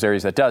one of those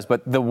areas that does.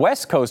 But the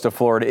west coast of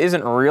Florida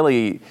isn't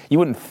really, you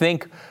wouldn't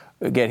think,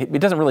 it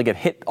doesn't really get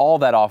hit all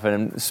that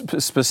often,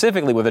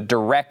 specifically with a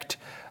direct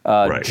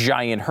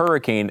giant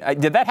hurricane.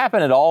 Did that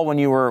happen at all when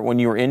you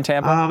were in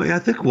Tampa? I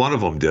think one of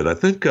them did. I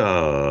think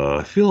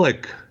I feel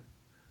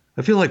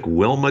like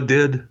Wilma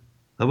did.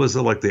 That was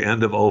like the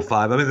end of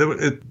 2005. I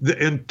mean,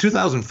 in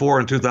 2004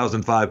 and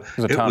 2005,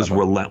 it was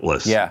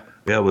relentless. Yeah,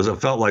 it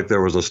felt like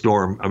there was a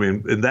storm. I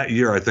mean, in that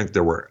year, I think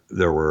there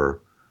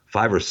were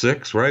 5 or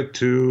 6, right?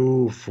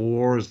 2,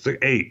 4, 6,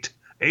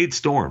 8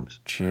 storms.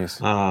 Jeez.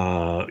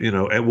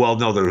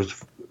 There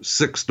was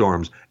 6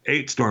 storms,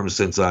 8 storms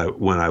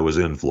when I was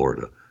in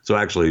Florida. So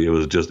actually, it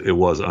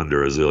was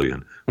under a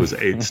zillion. It was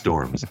 8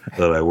 storms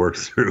that I worked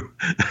through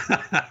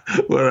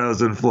when I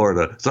was in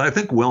Florida. So I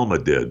think Wilma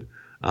did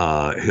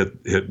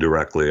hit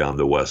directly on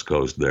the west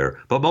coast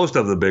there. But most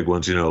of the big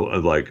ones,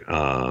 like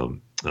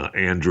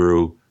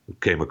Andrew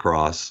came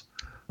across,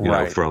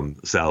 from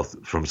South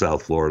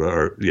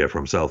Florida,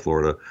 from South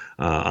Florida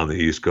on the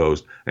East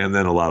Coast, and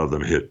then a lot of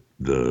them hit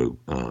the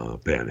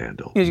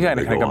Panhandle. You kind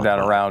of come down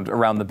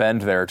around the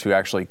bend there to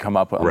actually come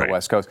up on the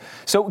West Coast.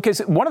 So, because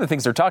one of the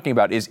things they're talking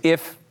about is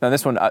now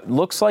this one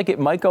looks like it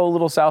might go a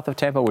little south of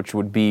Tampa, which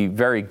would be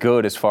very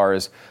good as far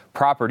as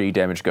property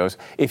damage goes.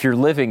 If you're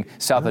living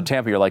south of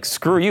Tampa, you're like,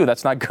 screw you,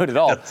 that's not good at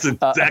all. That's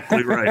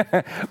exactly right.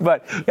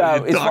 But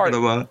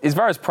as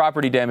far as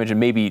property damage and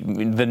maybe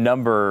the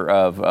number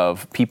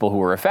of people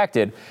who are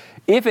affected,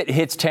 if it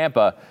hits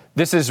Tampa,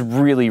 this is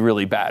really,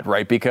 really bad,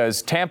 right?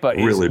 Because Tampa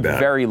is really bad.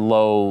 Very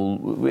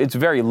low. It's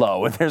very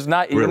low. You're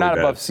not bad.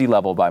 Above sea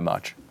level by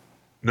much.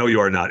 No,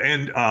 you are not.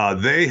 And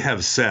they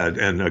have said,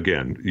 and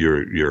again,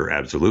 you're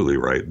absolutely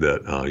right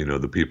that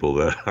the people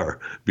that are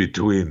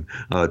between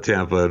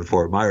Tampa and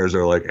Fort Myers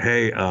are like,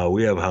 hey,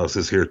 we have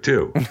houses here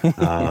too.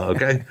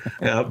 Okay,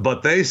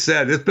 but they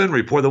said it's been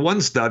reported. The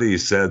one study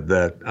said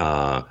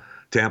that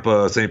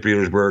Tampa, St.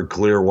 Petersburg,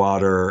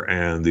 Clearwater,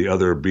 and the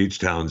other beach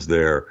towns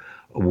there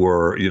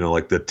were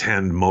like the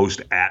 10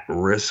 most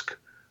at-risk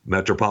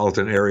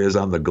metropolitan areas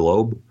on the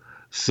globe.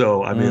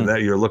 So I mean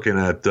that you're looking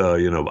at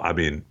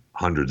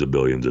hundreds of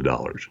billions of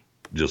dollars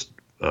just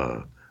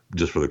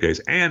for the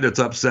case. And it's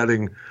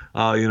upsetting,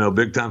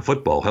 big time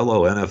football.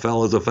 Hello,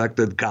 NFL is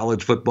affected.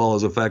 College football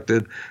is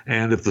affected.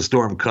 And if the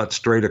storm cuts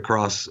straight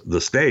across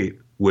the state,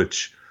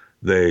 which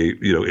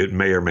it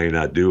may or may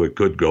not do, it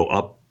could go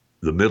up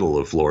the middle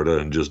of Florida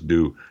and just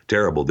do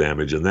terrible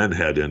damage and then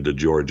head into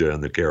Georgia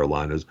and the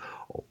Carolinas.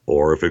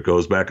 Or if it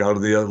goes back out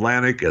of the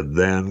Atlantic and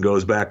then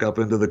goes back up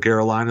into the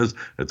Carolinas,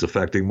 it's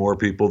affecting more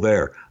people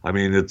there. I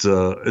mean, it's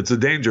a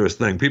dangerous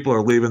thing. People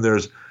are leaving.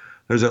 There's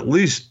at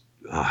least,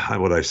 2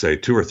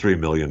 or 3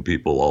 million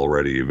people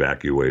already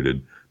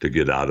evacuated to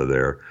get out of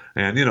there.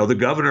 And, the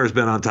governor's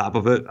been on top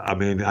of it. I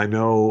mean, I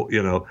know,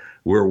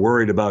 we're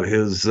worried about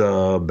his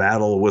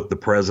battle with the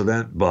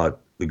president,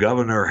 but the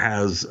governor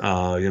has,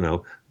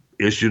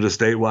 issued a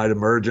statewide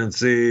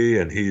emergency,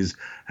 and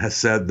has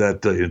said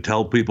that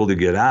tell people to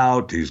get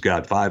out. He's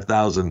got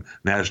 5,000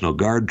 National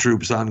Guard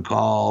troops on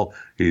call.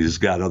 He's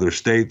got other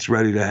states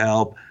ready to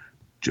help.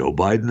 Joe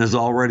Biden has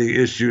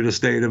already issued a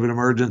state of an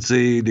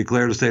emergency,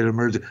 declared a state of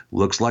emergency.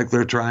 Looks like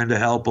they're trying to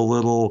help a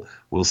little.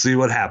 We'll see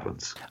what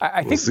happens.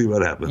 We'll see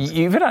what happens.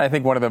 You've hit on, I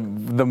think, one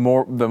of the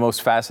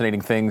most fascinating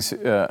things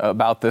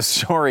about this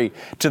story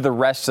to the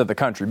rest of the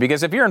country.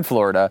 Because if you're in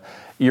Florida,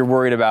 you're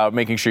worried about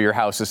making sure your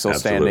house is still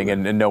standing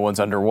and no one's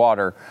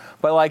underwater.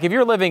 But like if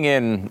you're living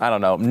in,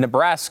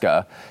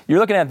 Nebraska, you're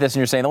looking at this and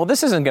you're saying, well,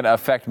 this isn't going to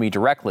affect me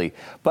directly.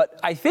 But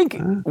I think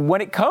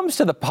when it comes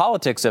to the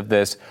politics of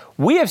this,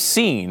 we have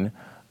seen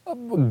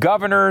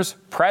governors,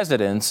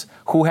 presidents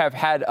who have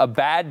had a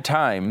bad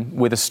time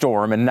with a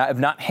storm and have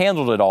not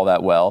handled it all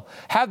that well,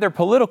 have their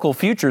political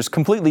futures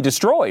completely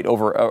destroyed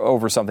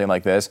over something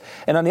like this.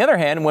 And on the other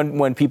hand,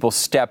 when people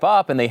step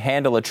up and they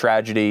handle a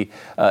tragedy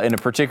in a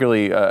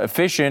particularly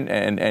efficient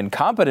and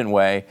competent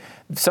way,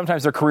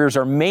 sometimes their careers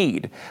are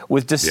made.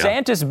 With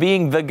DeSantis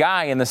being the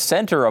guy in the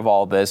center of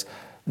all this,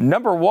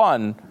 number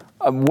one,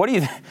 what do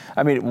you?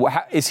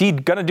 Is he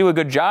going to do a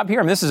good job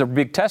here? This is a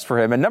big test for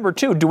him. And number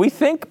two, do we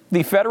think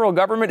the federal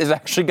government is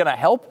actually going to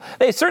help?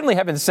 They certainly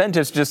have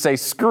incentives to just say,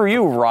 "Screw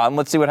you, Ron.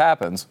 Let's see what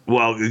happens."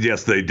 Well,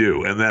 yes, they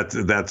do, and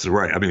that's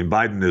right. I mean,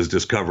 Biden is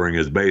just covering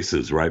his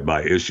bases, right,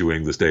 by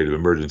issuing the state of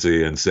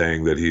emergency and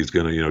saying that he's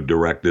going to,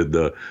 directed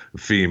the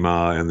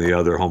FEMA and the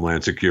other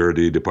Homeland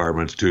Security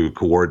departments to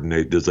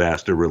coordinate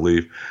disaster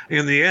relief.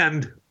 In the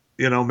end,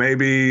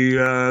 maybe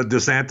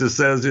DeSantis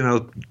says,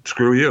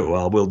 screw you.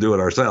 Well, we'll do it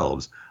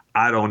ourselves.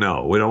 I don't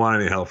know. We don't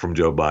want any help from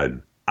Joe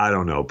Biden. I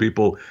don't know.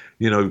 People,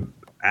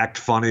 act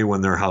funny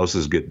when their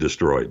houses get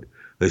destroyed.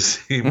 They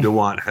seem to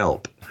want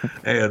help.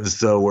 And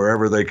so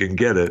wherever they can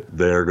get it,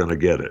 they're going to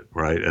get it,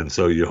 right? And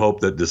so you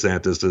hope that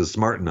DeSantis is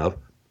smart enough.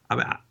 I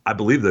mean, I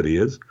believe that he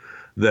is.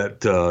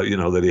 That,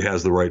 that he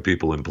has the right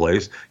people in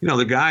place.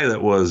 The guy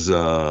that was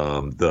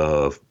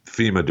the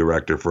FEMA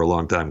director for a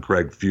long time,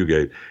 Craig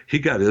Fugate, he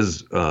got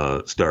his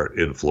start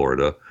in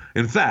Florida.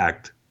 In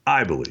fact,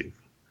 I believe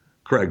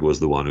Craig was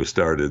the one who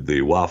started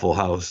the Waffle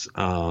House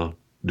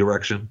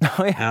direction.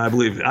 Oh, yeah.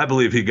 And I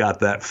believe he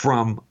got that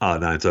from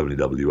 970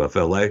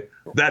 WFLA.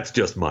 That's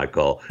just my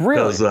call.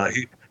 Really? Because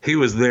he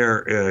was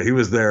there. He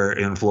was there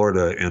in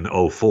Florida in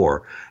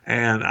 2004,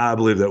 and I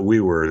believe that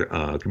we were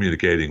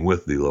communicating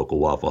with the local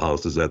Waffle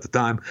Houses at the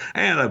time.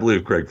 And I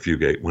believe Craig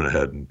Fugate went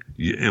ahead and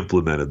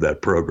implemented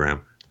that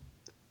program.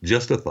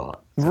 Just a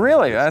thought.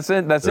 Really, that's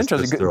interesting.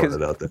 Just throwing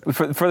it out there.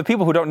 For the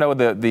people who don't know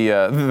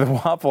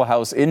the Waffle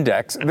House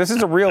Index, this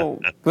is a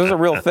real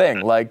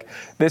thing. Like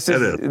this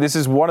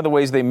is one of the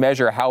ways they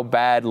measure how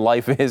bad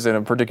life is in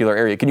a particular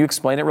area. Can you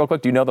explain it real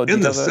quick? Do you know the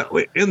details?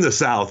 In the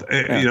South,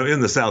 in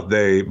the South,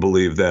 they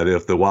believe that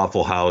if the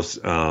Waffle House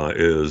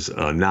is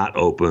not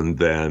open,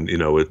 then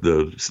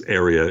the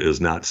area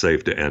is not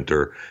safe to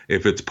enter.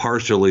 If it's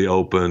partially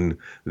open,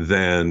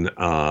 then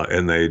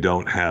and they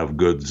don't have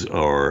goods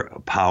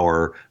or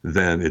power,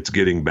 then it's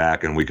getting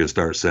back and we can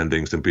start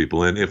sending some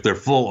people in. If they're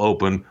full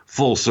open,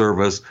 full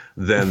service,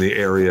 then the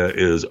area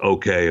is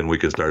okay and we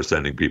can start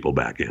sending people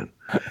back in.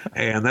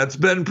 And that's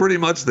been pretty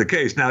much the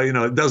case. Now,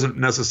 it doesn't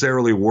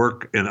necessarily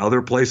work in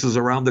other places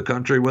around the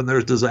country when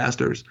there's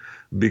disasters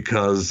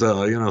because,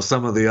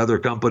 some of the other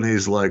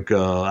companies like,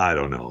 I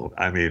don't know.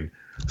 I mean,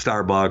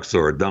 Starbucks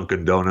or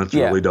Dunkin' Donuts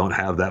really don't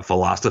have that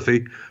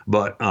philosophy.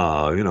 But,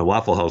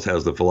 Waffle House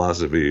has the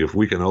philosophy, if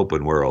we can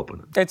open, we're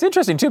open. It's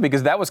interesting, too,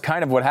 because that was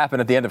kind of what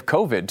happened at the end of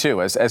COVID,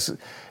 too. As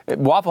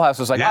Waffle House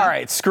was like, all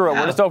right, screw it.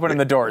 We're just opening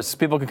the doors.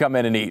 People can come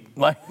in and eat.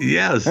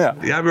 Yes. Yeah,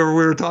 I remember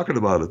we were talking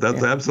about it.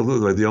 That's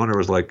absolutely. The owner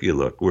was like,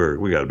 look,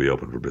 we got to be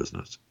open for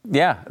business.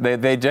 Yeah.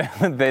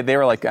 They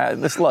were like,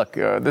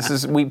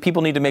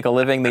 people need to make a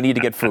living. They need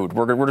to get food.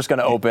 We're just going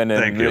to open.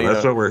 And, Thank you.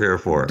 That's what we're here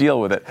for. Deal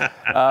with it.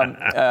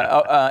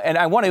 And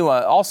I want to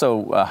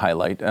also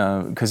highlight,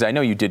 because I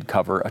know you did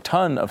cover a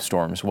ton of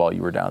storms while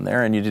you were down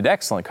there, and you did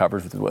excellent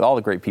coverage with all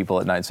the great people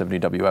at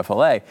 970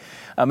 WFLA.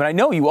 And I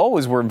know you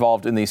always were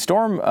involved in the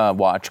storm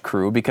watch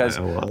crew, because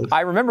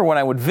I remember when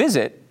I would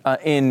visit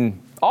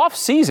in off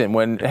season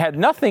when it had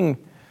nothing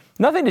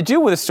to do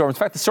with the storms. In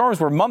fact, the storms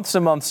were months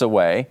and months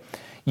away.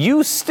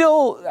 You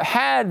still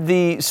had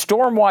the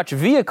storm watch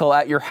vehicle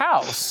at your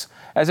house,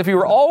 as if you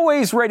were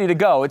always ready to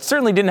go. It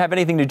certainly didn't have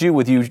anything to do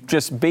with you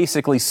just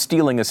basically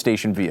stealing a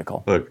station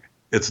vehicle. Look,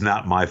 it's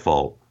not my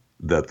fault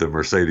that the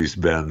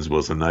Mercedes-Benz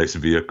was a nice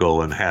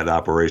vehicle and had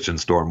Operation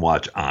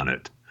Stormwatch on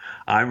it.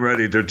 I'm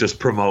ready to just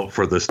promote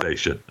for the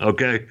station,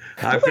 okay?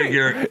 I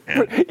figure...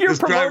 You're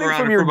promoting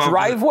from your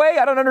driveway?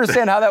 I don't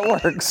understand how that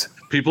works.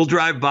 People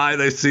drive by,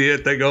 they see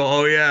it, they go,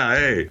 oh, yeah,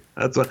 hey.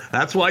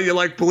 That's why you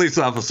like police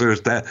officers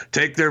to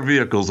take their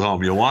vehicles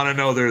home. You want to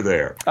know they're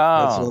there.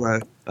 Oh.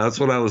 That's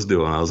what I was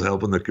doing. I was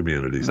helping the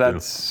communities.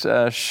 That's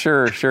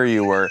sure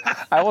you were.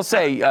 I will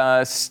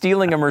say,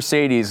 stealing a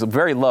Mercedes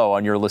very low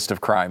on your list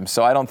of crimes.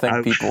 So I don't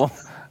think people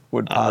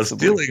would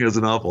possibly. Stealing is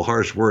an awful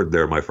harsh word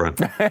there, my friend.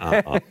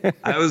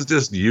 I was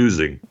just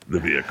using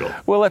the vehicle.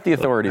 We'll let the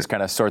authorities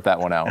kind of sort that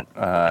one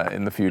out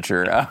in the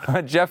future.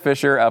 Jeff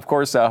Fisher, of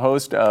course,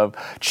 host of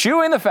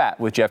Chewing the Fat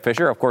with Jeff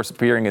Fisher, of course,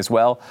 appearing as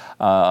well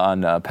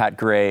on Pat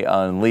Gray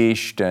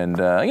Unleashed, and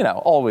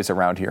always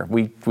around here.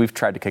 We've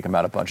tried to kick him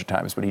out a bunch of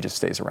times, but he just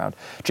stays around.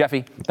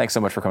 Jeffy, thanks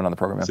so much for coming on the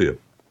program, man. See you.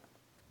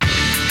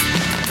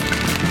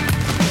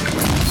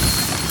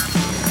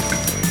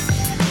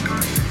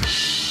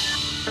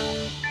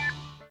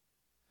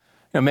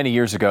 Many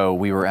years ago,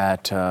 we were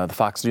at the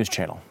Fox News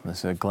Channel.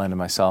 This is Glenn and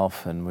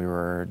myself, and we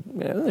were.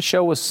 The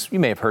show was,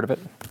 you may have heard of it,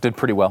 did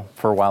pretty well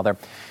for a while there.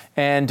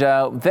 And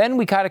then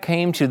we kind of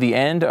came to the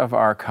end of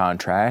our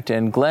contract,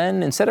 and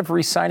Glenn, instead of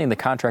re-signing the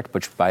contract,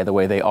 which, by the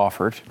way, they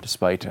offered,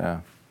 despite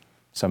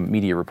some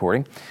media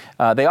reporting,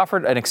 they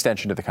offered an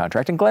extension to the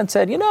contract. And Glenn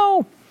said,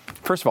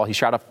 first of all, he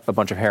shot up a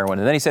bunch of heroin,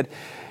 and then he said,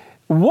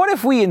 what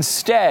if we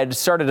instead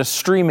started a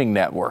streaming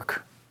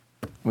network?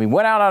 We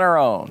went out on our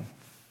own.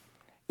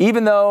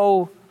 Even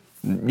though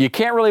you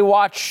can't really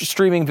watch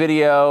streaming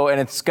video and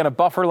it's going to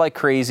buffer like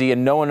crazy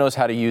and no one knows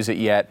how to use it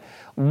yet,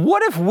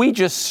 what if we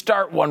just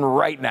start one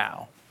right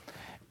now?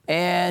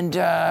 And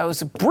it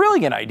was a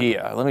brilliant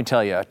idea, let me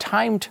tell you,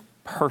 timed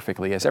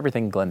perfectly, as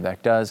everything Glenn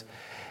Beck does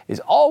is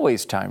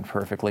always timed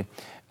perfectly.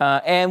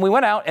 And we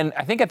went out, and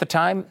I think at the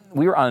time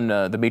we were on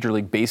the Major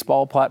League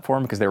Baseball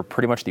platform, because they were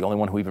pretty much the only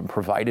one who even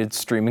provided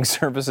streaming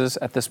services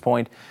at this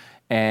point.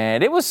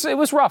 And it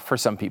was rough for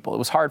some people. It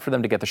was hard for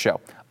them to get the show.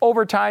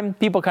 Over time,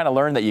 people kind of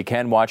learned that you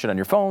can watch it on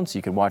your phone, so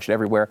you can watch it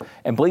everywhere.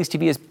 And Blaze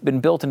TV has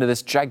been built into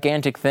this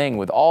gigantic thing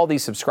with all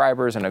these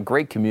subscribers and a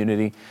great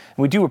community. And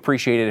we do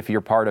appreciate it if you're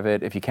part of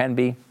it, if you can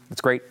be. It's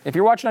great. If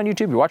you're watching on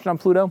YouTube, you're watching on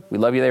Pluto, we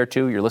love you there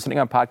too. You're listening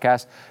on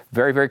podcasts.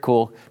 Very, very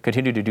cool.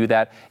 Continue to do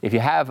that. If you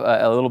have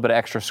a little bit of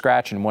extra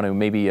scratch and want to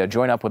maybe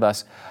join up with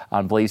us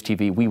on Blaze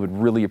TV, we would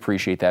really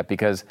appreciate that,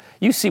 because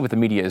you see what the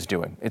media is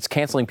doing. It's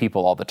canceling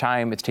people all the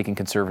time. It's taking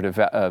conservative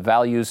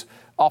values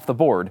off the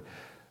board.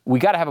 We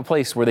got to have a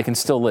place where they can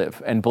still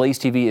live, and Blaze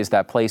TV is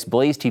that place.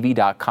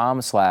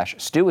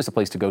 BlazeTV.com/Stu is the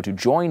place to go to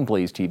join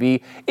Blaze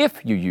TV.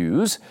 If you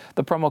use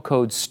the promo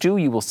code Stu,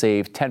 you will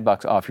save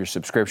 $10 off your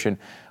subscription.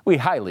 We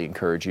highly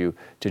encourage you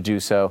to do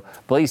so.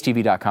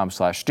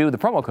 BlazeTV.com/Stu. The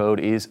promo code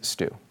is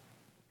Stu.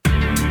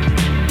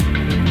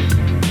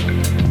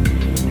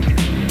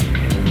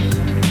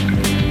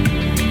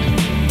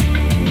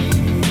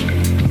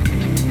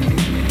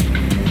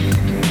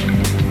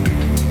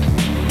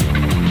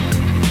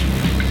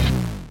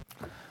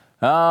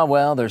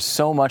 Well, there's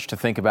so much to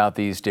think about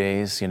these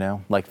days,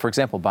 like, for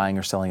example, buying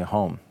or selling a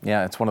home.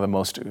 Yeah, it's one of the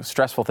most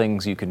stressful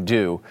things you can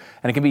do,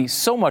 and it can be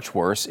so much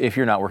worse if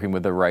you're not working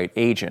with the right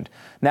agent.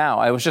 Now,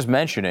 I was just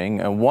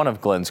mentioning one of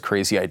Glenn's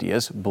crazy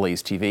ideas,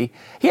 Blaze TV.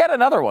 He had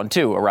another one,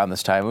 too, around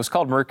this time. It was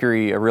called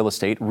Mercury Real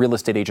Estate.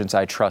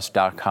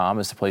 RealestateAgentsITrust.com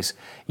is the place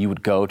you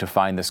would go to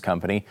find this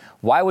company.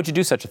 Why would you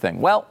do such a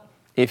thing? Well,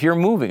 if you're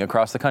moving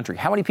across the country,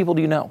 how many people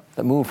do you know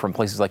that move from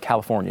places like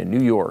California,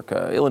 New York,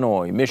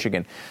 Illinois,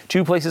 Michigan,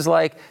 to places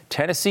like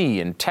Tennessee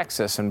and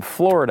Texas and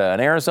Florida and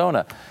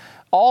Arizona?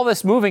 All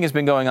this moving has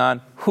been going on.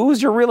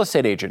 Who's your real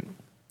estate agent?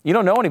 You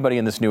don't know anybody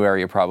in this new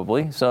area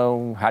probably,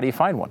 so how do you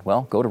find one?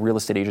 Well, go to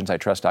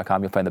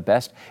realestateagentsitrust.com. You'll find the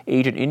best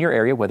agent in your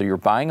area, whether you're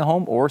buying a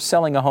home or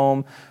selling a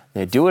home.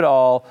 They do it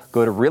all.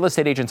 Go to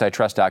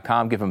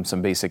realestateagentsitrust.com, give them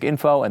some basic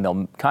info, and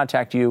they'll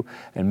contact you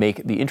and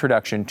make the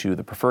introduction to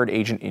the preferred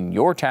agent in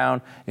your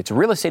town. It's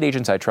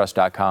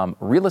realestateagentsitrust.com,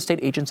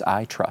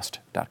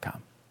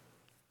 realestateagentsitrust.com.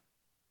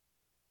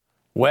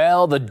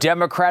 Well, the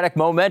Democratic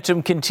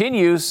momentum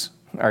continues.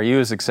 Are you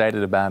as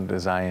excited about it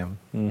as I am?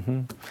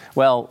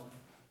 Well,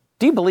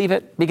 do you believe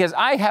it? Because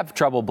I have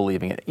trouble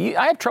believing it.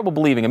 I have trouble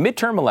believing a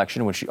midterm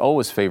election, which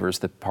always favors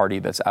the party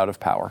that's out of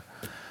power,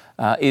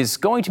 is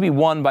going to be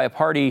won by a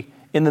party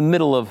in the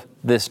middle of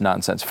this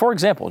nonsense. For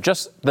example,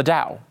 just the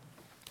Dow.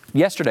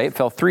 Yesterday, it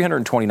fell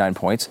 329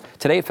 points.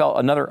 Today, it fell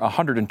another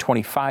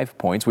 125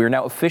 points. We are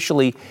now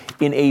officially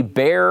in a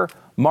bear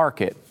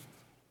market.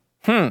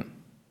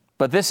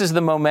 But this is the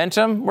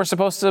momentum we're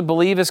supposed to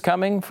believe is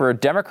coming for a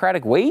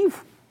Democratic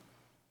wave?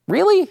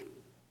 Really?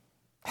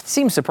 That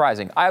seems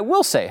surprising. I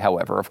will say,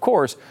 however, of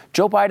course,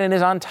 Joe Biden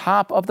is on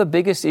top of the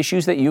biggest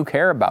issues that you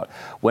care about.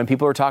 When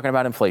people are talking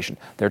about inflation,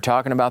 they're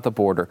talking about the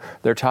border,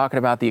 they're talking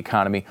about the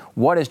economy.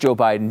 What is Joe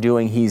Biden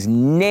doing? He's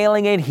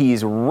nailing it.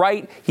 He's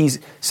right. He's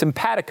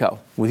simpatico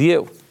with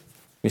you.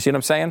 You see what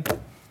I'm saying?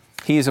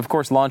 He is, of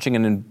course, launching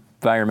an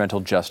environmental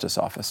justice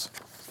office.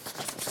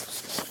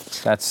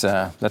 That's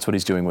what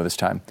he's doing with his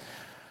time.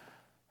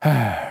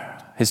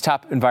 His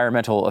top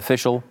environmental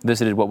official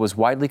visited what was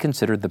widely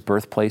considered the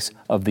birthplace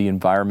of the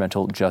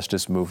environmental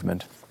justice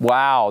movement.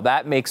 Wow,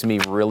 that makes me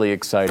really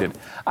excited.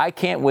 I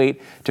can't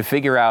wait to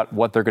figure out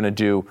what they're going to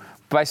do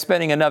by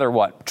spending another,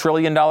 $1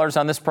 trillion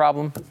on this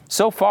problem.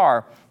 So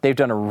far, they've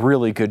done a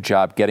really good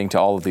job getting to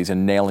all of these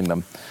and nailing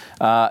them.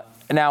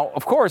 Now,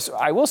 of course,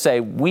 I will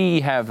say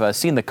we have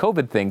seen the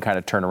COVID thing kind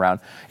of turn around.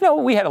 You know,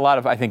 we had a lot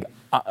of, I think,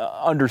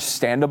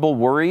 understandable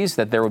worries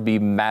that there would be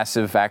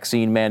massive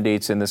vaccine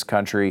mandates in this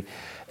country.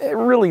 It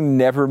really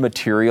never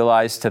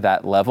materialized to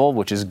that level,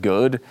 which is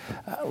good.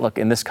 Look,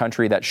 in this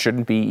country, that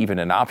shouldn't be even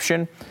an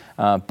option.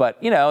 But,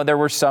 you know, there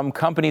were some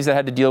companies that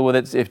had to deal with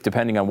it. If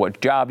depending on what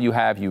job you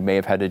have, you may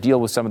have had to deal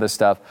with some of this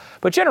stuff.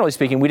 But generally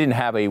speaking, we didn't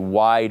have a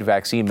wide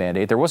vaccine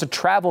mandate. There was a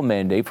travel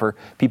mandate for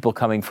people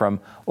coming from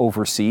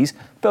overseas,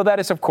 though that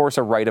is, of course,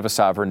 a right of a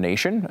sovereign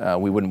nation.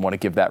 We wouldn't want to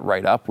give that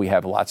right up. We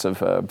have lots of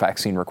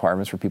vaccine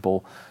requirements for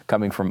people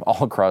coming from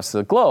all across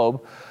the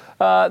globe.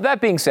 That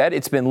being said,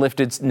 it's been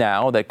lifted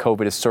now that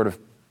COVID has sort of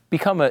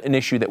become an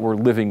issue that we're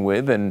living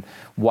with. And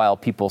while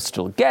people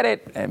still get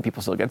it and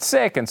people still get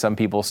sick and some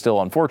people still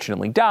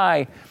unfortunately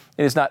die,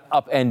 it is not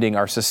upending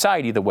our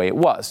society the way it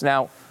was.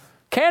 Now,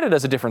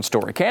 Canada's a different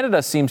story.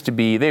 Canada seems to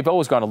be, they've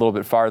always gone a little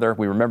bit farther.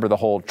 We remember the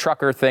whole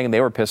trucker thing. They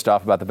were pissed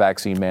off about the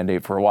vaccine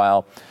mandate for a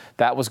while.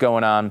 That was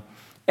going on.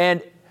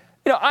 And,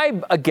 you know,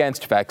 I'm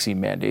against vaccine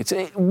mandates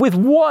with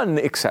one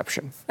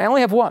exception. I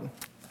only have one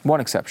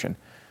exception.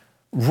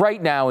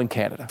 Right now in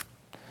Canada.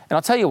 And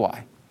I'll tell you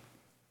why.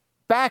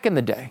 Back in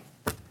the day,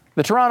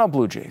 the Toronto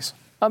Blue Jays,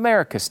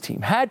 America's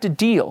team, had to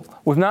deal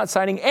with not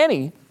signing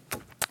any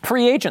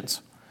free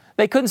agents.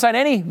 They couldn't sign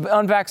any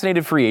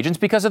unvaccinated free agents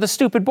because of the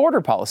stupid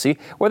border policy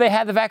where they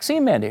had the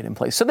vaccine mandate in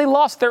place. So they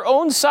lost their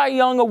own Cy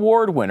Young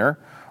Award winner,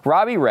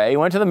 Robbie Ray,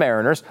 went to the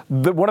Mariners,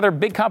 one of their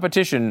big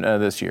competition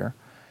this year.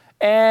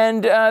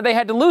 And they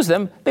had to lose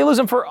them. They lose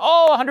them for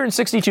all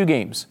 162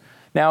 games.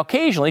 Now,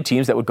 occasionally,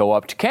 teams that would go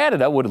up to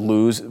Canada would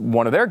lose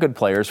one of their good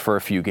players for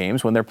a few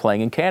games when they're playing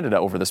in Canada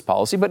over this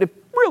policy, but it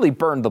really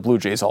burned the Blue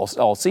Jays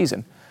all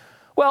season.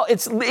 Well,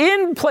 it's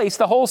in place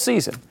the whole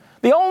season.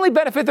 The only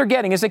benefit they're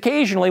getting is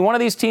occasionally one of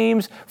these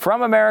teams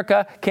from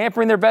America can't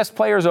bring their best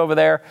players over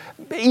there,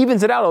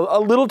 evens it out a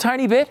little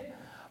tiny bit.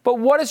 But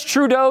what does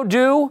Trudeau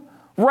do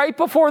right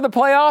before the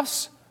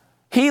playoffs?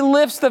 He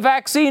lifts the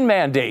vaccine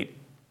mandate.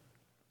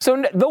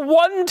 So the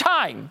one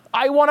time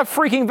I want a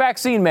freaking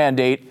vaccine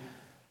mandate,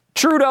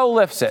 Trudeau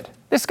lifts it.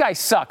 This guy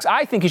sucks.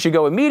 I think he should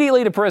go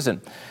immediately to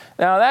prison.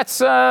 Now, that's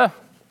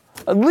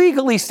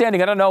legally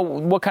standing. I don't know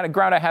what kind of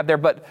ground I have there,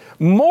 but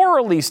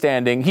morally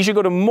standing, he should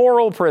go to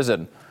moral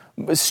prison.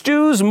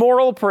 Stu's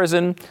moral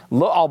prison.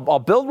 I'll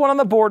build one on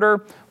the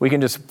border. We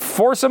can just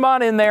force him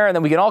on in there, and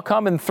then we can all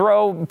come and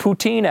throw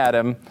poutine at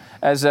him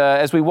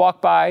as we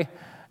walk by.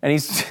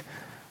 And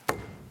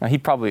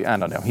he'd probably, I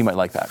don't know, he might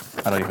like that.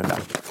 I don't even know.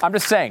 I'm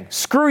just saying,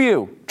 screw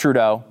you,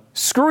 Trudeau.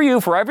 Screw you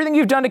for everything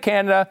you've done to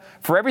Canada,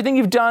 for everything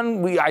you've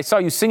done. I saw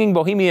you singing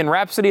Bohemian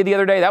Rhapsody the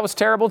other day. That was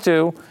terrible,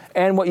 too.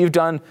 And what you've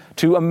done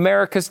to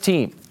America's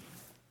team,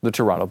 the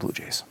Toronto Blue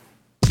Jays.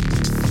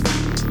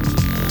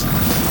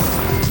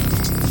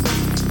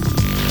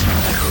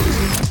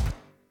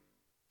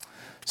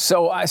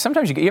 So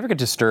sometimes you ever get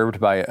disturbed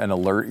by an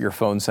alert your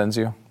phone sends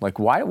you? Like,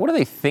 why? What are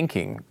they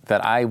thinking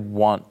that I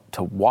want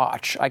to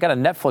watch? I got a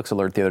Netflix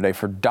alert the other day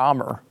for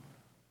Dahmer.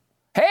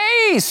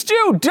 Hey,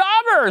 Stu,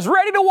 Dahmer's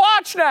ready to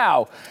watch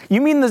now. You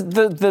mean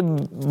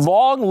the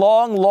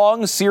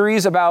long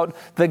series about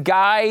the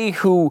guy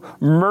who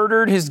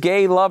murdered his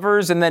gay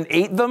lovers and then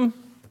ate them?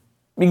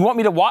 I mean, you want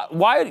me to watch?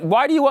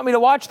 Why do you want me to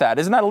watch that?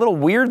 Isn't that a little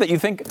weird that you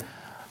think?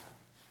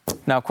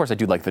 Now, of course, I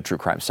do like the true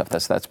crime stuff.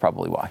 That's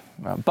probably why.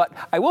 But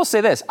I will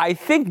say this. I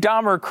think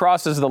Dahmer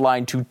crosses the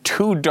line to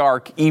too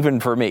dark even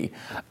for me.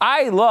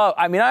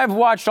 I've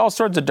watched all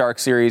sorts of dark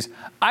series.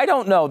 I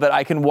don't know that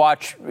I can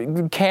watch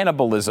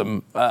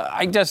cannibalism.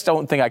 I just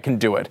don't think I can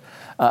do it.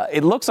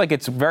 It looks like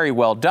it's very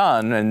well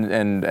done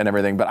and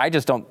everything, but I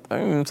just don't.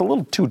 It's a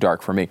little too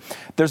dark for me.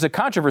 There's a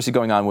controversy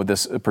going on with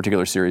this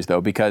particular series,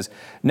 though, because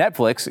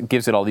Netflix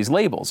gives it all these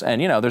labels.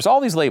 And, there's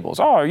all these labels.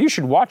 Oh, you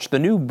should watch the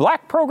new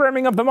Black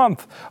Programming of the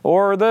Month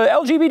or the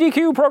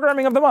LGBTQ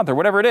Programming of the Month or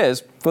whatever it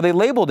is. Well, they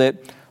labeled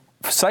it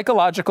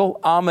psychological,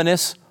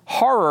 ominous,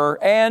 horror,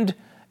 and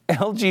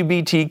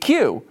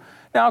LGBTQ.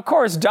 Now, of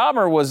course,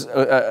 Dahmer was,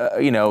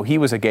 he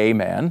was a gay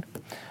man,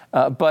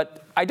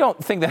 but I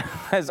don't think that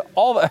has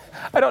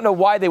I don't know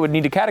why they would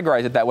need to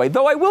categorize it that way.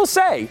 Though I will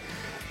say,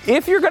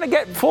 if you're going to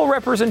get full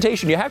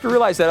representation, you have to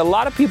realize that a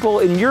lot of people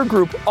in your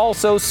group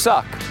also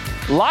suck.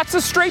 Lots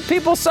of straight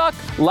people suck.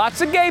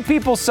 Lots of gay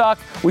people suck.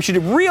 We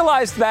should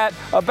realize that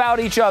about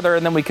each other,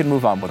 and then we can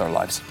move on with our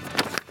lives.